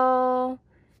 Wow.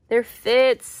 Their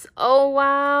fits. Oh,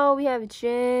 wow. We have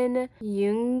Jin,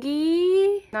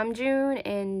 Yoongi, Namjoon,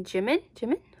 and Jimin.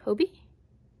 Hobie.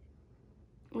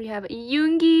 We have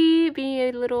Yoongi being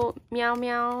a little meow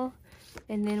meow.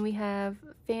 And then we have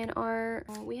fan art.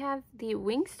 We have the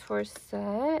Wings tour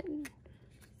set,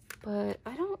 but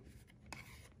I don't.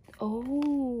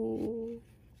 Oh.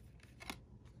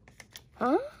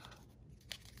 Huh?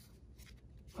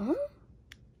 Huh?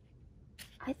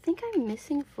 I think I'm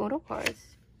missing photo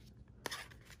cards.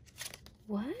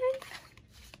 What?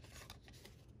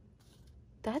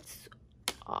 That's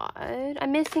odd.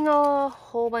 I'm missing a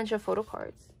whole bunch of photo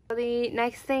cards. So the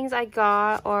next things I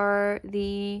got are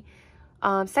the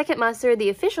second muster, the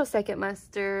official second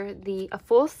muster, a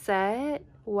full set.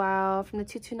 Wow, from the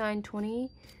 22920.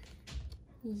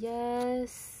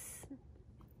 Yes.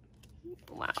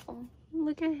 Wow,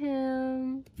 look at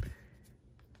him.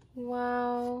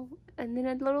 Wow. And then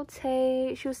a little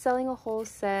Tay. She was selling a whole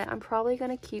set. I'm probably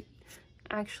gonna keep,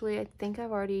 actually I think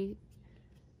I've already,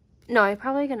 no, I'm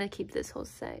probably gonna keep this whole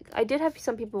set. I did have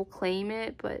some people claim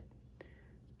it, but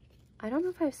I don't know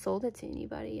if I've sold it to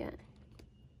anybody yet.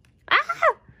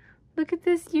 Ah! Look at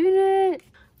this unit.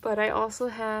 But I also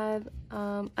have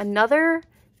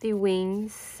the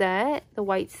Wings set, the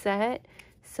white set.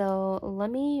 So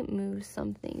let me move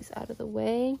some things out of the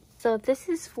way. So this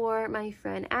is for my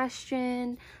friend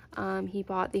Ashton. He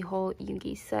bought the whole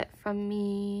Yoongi set from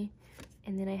me.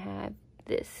 And then I have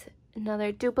this,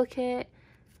 another duplicate.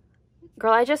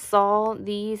 Girl, I just saw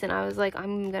these and I was like,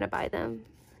 I'm gonna buy them.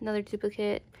 Another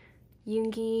duplicate.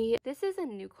 Yoongi. This is a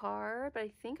new card, but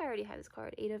I think I already have this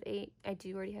card. 8 of 8. I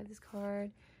do already have this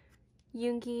card.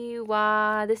 Yoongi.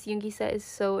 Wow, this Yoongi set is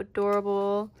so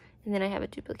adorable. And then I have a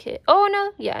duplicate. Oh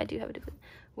no, yeah, I do have a duplicate.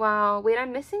 Wow, wait,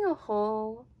 I'm missing a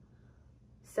whole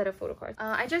set of photo cards.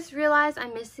 I just realized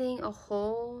I'm missing a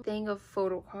whole thing of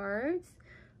photo cards,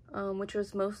 which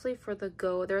was mostly for the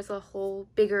Go. There's a whole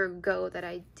bigger Go that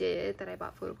I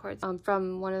bought photo cards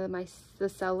from one of the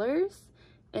sellers,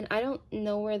 and I don't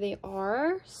know where they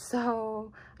are,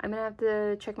 so I'm gonna have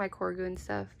to check my Korgu and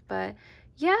stuff. But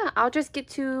yeah, I'll just get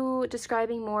to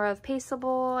describing more of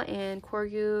Paceable and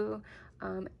Korgu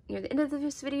near the end of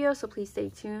this video, so please stay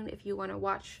tuned if you want to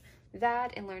watch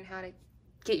that and learn how to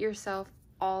get yourself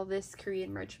all this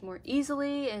Korean merch more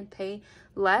easily and pay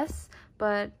less.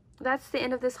 But that's the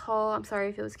end of this haul. I'm sorry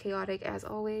if it was chaotic as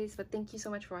always, but thank you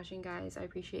so much for watching, guys. I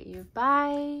appreciate you.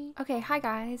 Bye. Okay, hi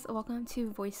guys, welcome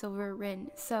to voiceover Rin.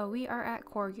 So we are at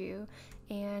Korgu,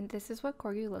 and this is what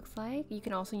Korgu looks like. You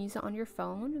can also use it on your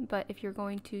phone, but if you're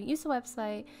going to use the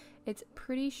website, it's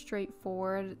pretty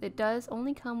straightforward. It does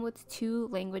only come with 2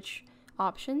 language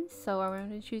options, so I'm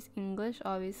going to choose English,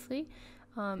 obviously,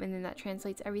 and then that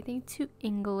translates everything to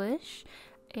English.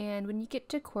 And when you get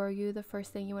to Korgu, the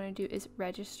first thing you want to do is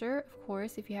register, of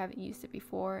course, if you haven't used it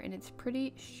before, and it's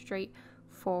pretty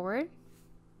straightforward.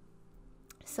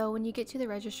 So when you get to the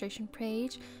registration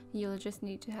page, you'll just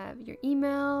need to have your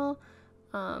email,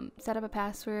 set up a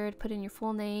password, put in your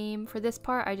full name. For this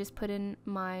part, I just put in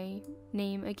my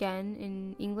name again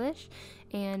in English,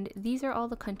 and these are all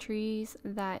the countries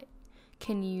that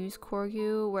can use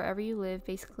Korgu. Wherever you live,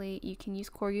 basically, you can use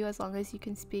Korgu as long as you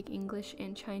can speak English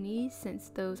and Chinese, since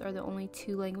those are the only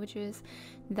 2 languages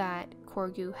that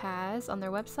Korgu has on their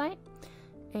website.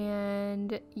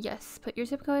 And yes, put your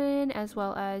zip code in, as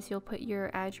well as you'll put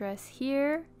your address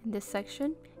here in this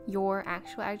section, your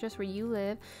actual address where you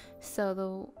live,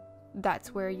 so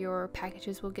that's where your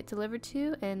packages will get delivered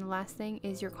to. And the last thing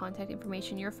is your contact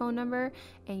information, your phone number,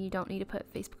 and you don't need to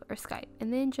put Facebook or Skype.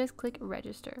 And then just click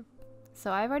register.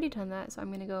 So I've already done that, so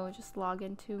I'm gonna go just log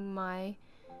into my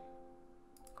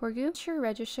Korgu. Once you're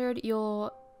registered,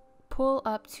 you'll pull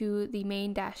up to the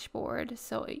main dashboard,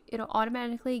 so it'll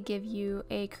automatically give you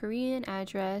a Korean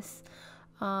address,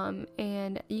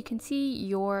 and you can see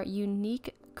your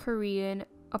unique Korean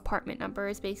apartment number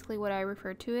is basically what I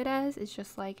refer to it as. It's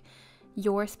just like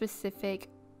your specific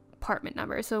apartment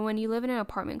number. So when you live in an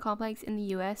apartment complex in the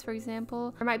US, for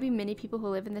example, there might be many people who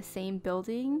live in the same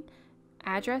building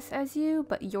address as you,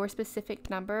 but your specific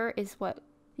number is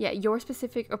your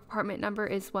specific apartment number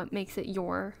is what makes it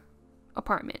your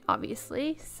apartment,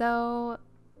 obviously. So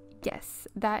yes,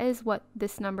 that is what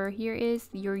this number here is,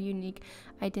 your unique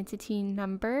identity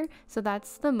number. So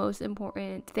that's the most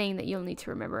important thing that you'll need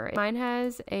to remember. Mine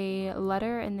has a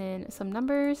letter and then some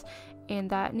numbers,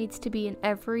 and that needs to be in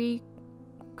every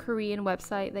Korean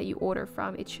website that you order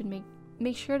from. It should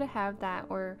make sure to have that,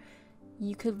 or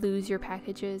you could lose your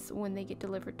packages when they get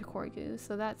delivered to Korgu.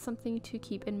 So that's something to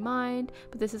keep in mind.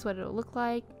 But this is what it'll look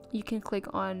like. You can click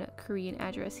on Korean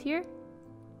address here,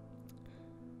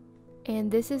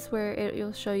 and this is where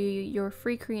it'll show you your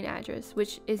free Korean address,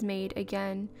 which is made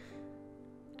again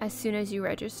as soon as you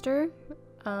register.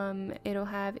 It'll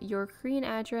have your Korean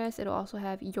address. It'll also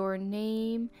have your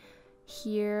name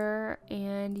here,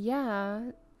 and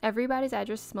yeah, everybody's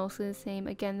address is mostly the same.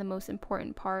 Again, the most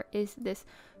important part is this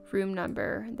room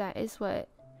number. That is what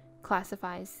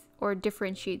classifies or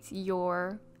differentiates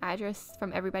your address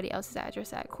from everybody else's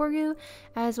address at Korgu,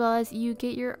 as well as you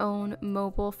get your own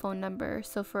mobile phone number.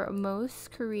 So for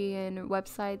most Korean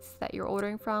websites that you're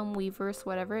ordering from, Weverse,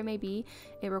 whatever it may be,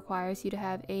 it requires you to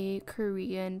have a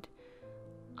Korean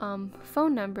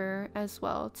phone number as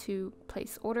well to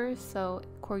place orders. So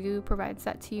Korgu provides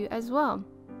that to you as well.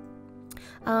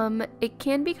 It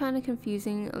can be kind of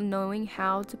confusing knowing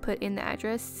how to put in the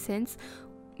address, since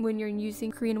when you're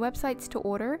using Korean websites to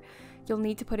order, you'll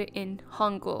need to put it in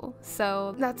Hangul.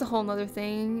 So that's a whole nother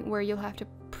thing where you'll have to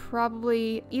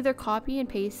probably either copy and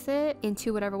paste it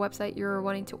into whatever website you're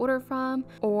wanting to order from,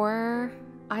 or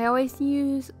I always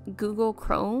use Google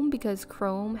Chrome, because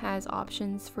Chrome has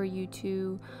options for you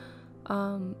to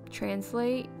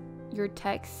translate your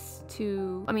text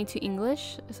to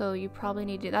English. So you probably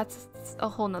need to, that's a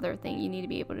whole nother thing you need to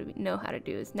be able to know how to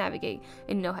do, is navigate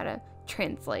and know how to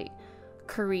translate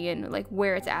Korean, like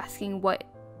where it's asking what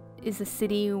is the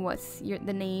city, what's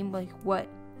the name, like what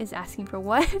is asking for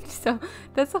what. So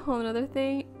that's a whole nother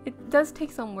thing. It does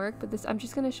take some work, but I'm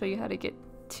just going to show you how to get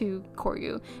to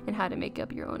Korgu and how to make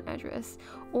up your own address.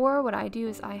 Or what I do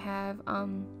is I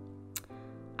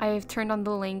I've turned on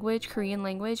the language, Korean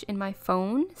language, in my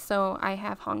phone, so I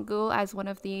have Hangul as one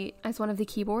of the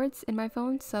keyboards in my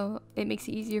phone, so it makes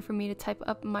it easier for me to type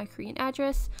up my Korean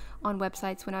address on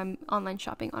websites when I'm online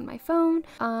shopping on my phone.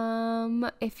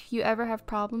 If you ever have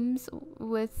problems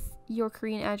with your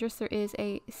Korean address, there is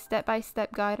a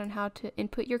step-by-step guide on how to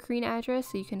input your Korean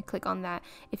address, so you can click on that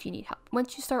if you need help.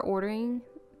 Once you start ordering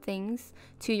things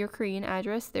to your Korean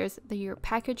address, there's your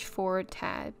package forward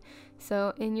tab.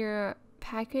 So in your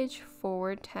package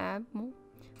forward tab,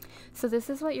 so this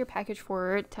is what your package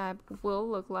forward tab will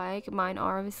look like. Mine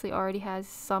obviously already has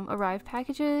some arrived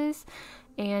packages,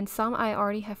 and some I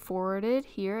already have forwarded.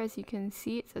 Here, as you can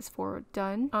see, it says forward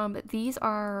done. But these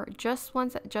are just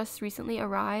ones that just recently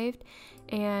arrived,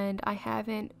 and I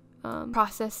haven't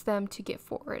processed them to get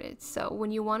forwarded. So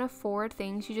when you want to forward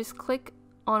things, you just click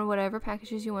on whatever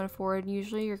packages you want to forward.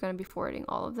 Usually you're going to be forwarding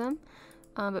all of them.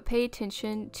 But pay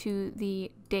attention to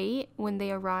the date when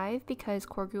they arrive, because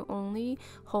Korgu only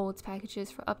holds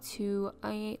packages for up to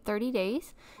 30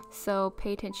 days. So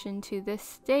pay attention to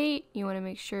this date. You want to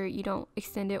make sure you don't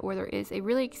extend it, or there is a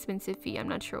really expensive fee. I'm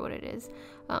not sure what it is,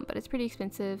 but it's pretty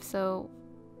expensive. So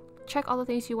check all the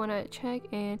things you want to check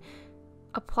and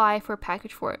apply for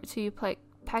package forward. So you apply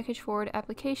package forward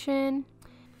application.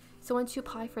 So once you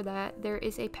apply for that, there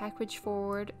is a package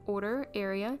forward order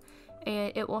area,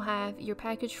 and it will have your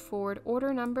package forward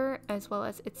order number as well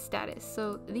as its status.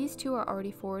 So these two are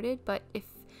already forwarded, but if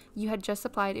you had just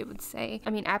applied, it would say,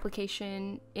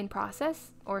 application in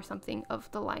process or something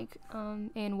of the like.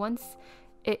 And once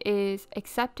it is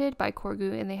accepted by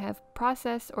Korgu and they have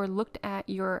processed or looked at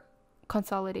your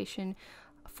consolidation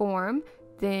form,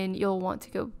 then you'll want to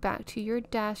go back to your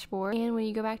dashboard. And when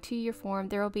you go back to your form,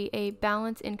 there will be a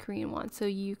balance in Korean won. So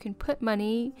you can put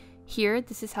money here.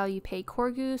 This is how you pay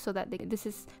Korgu, so that this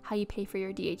is how you pay for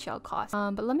your DHL cost.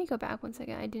 But let me go back one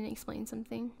second. I didn't explain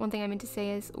something. One thing I meant to say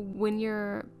is when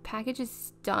your package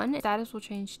is done, status will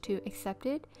change to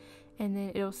accepted, and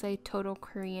then it'll say total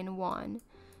Korean won.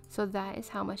 So that is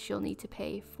how much you'll need to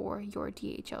pay for your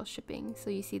DHL shipping.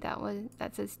 So you see that one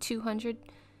that says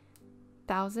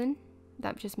 200,000.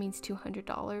 That just means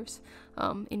 $200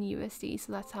 in USD.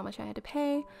 So that's how much I had to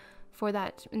pay for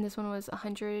that. And this one was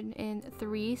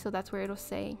 103. So that's where it'll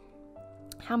say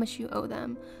how much you owe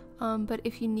them. But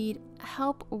if you need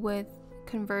help with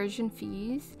conversion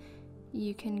fees,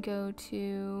 you can go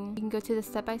to the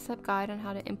step-by-step guide on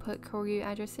how to input Koryu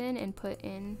address in and put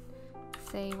in,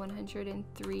 say,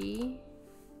 103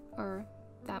 or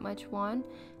that much won.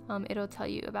 It'll tell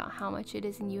you about how much it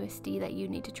is in USD that you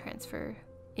need to transfer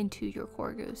into your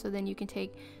Korgu. So then you can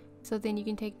take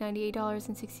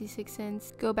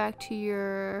 $98.66, go back to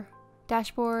your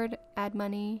dashboard, add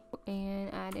money,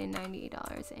 and add in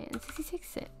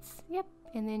 $98.66. Yep.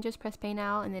 And then just press pay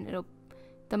now, and then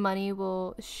the money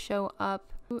will show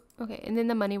up. Okay, and then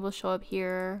the money will show up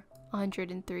here,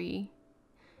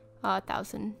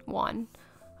 103,000 won.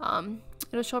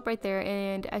 It'll show up right there,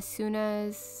 and as soon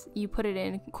as you put it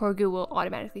in, Korgu will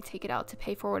automatically take it out to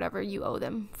pay for whatever you owe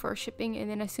them for shipping, and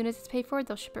then as soon as it's paid for,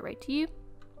 they'll ship it right to you.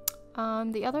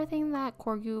 The other thing that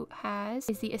Korgu has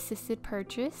is the assisted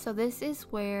purchase. So this is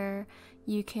where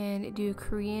you can do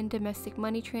Korean domestic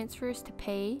money transfers to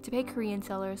pay Korean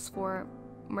sellers for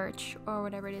merch or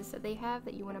whatever it is that they have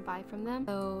that you want to buy from them.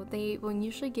 So they will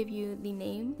usually give you the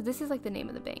name. This is like the name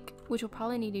of the bank, which will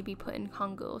probably need to be put in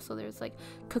Hangul. So there's like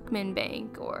Kookmin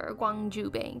Bank or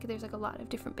Gwangju Bank. There's like a lot of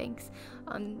different banks.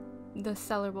 The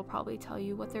seller will probably tell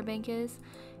you what their bank is,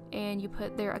 and you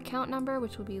put their account number,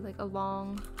 which will be like a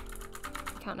long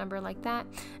account number like that,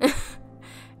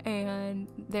 and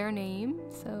their name.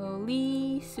 So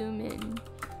Lee Sumin.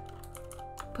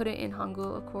 Put it in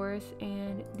Hangul, of course,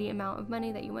 and the amount of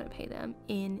money that you want to pay them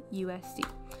in USD,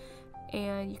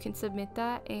 and you can submit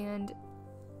that. And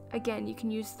again, you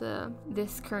can use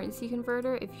this currency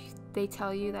converter if they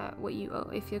tell you that what you owe.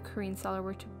 If your Korean seller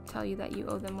were to tell you that you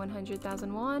owe them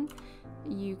 100,000 won,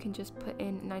 you can just put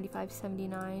in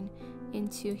 95.79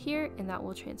 into here, and that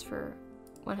will transfer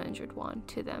 100 won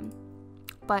to them.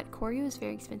 But Koryu is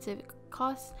very expensive. It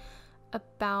costs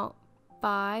about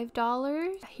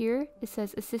 $5. Here it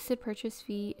says assisted purchase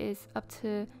fee is up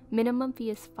to, minimum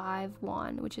fee is 5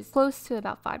 won, which is close to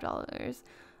about $5.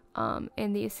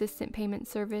 And the assistant payment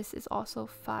service is also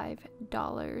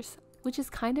 $5, which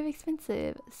is kind of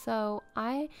expensive. So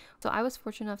I was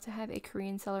fortunate enough to have a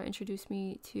Korean seller introduce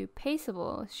me to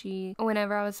Paysable.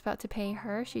 Whenever I was about to pay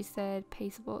her, she said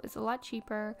Paysable is a lot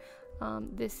cheaper.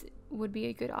 This would be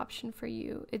a good option for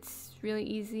you. It's really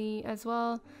easy as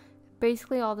well.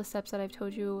 basically all the steps that I've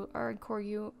told you are in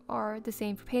Koryu are the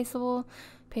same for Paceable.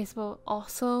 Paceable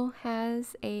also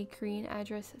has a Korean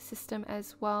address system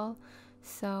as well,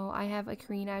 so I have a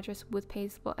Korean address with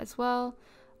Paceable as well,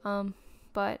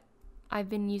 but I've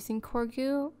been using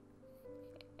Koryu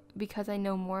because I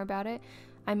know more about it.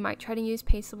 I might try to use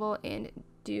Paceable and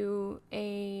do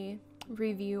a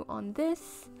review on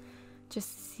this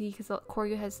just to see, because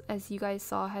Koryu has, as you guys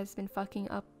saw, has been fucking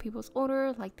up people's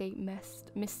order. Like, they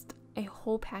missed a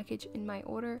whole package in my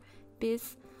order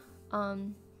biz,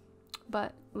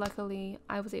 but luckily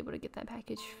I was able to get that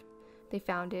package. They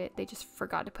found it, they just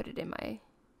forgot to put it in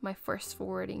my first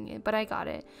forwarding, but I got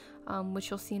it, which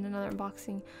you'll see in another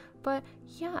unboxing. But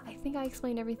yeah, I think I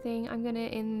explained everything. I'm gonna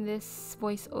end this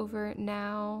voiceover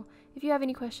now. If you have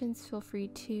any questions, feel free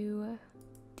to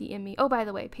DM me. Oh, by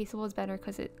the way, Paceable is better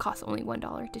because it costs only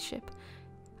 $1 to ship,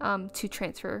 to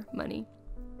transfer money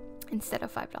instead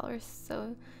of $5.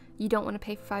 So you don't want to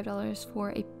pay $5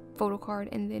 for a photo card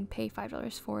and then pay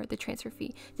 $5 for the transfer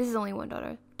fee. This is only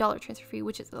 $1 transfer fee,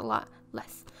 which is a lot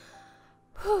less.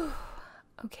 Whew.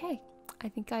 Okay, I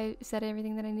think I said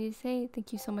everything that I need to say.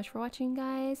 Thank you so much for watching,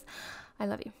 guys. I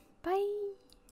love you. Bye.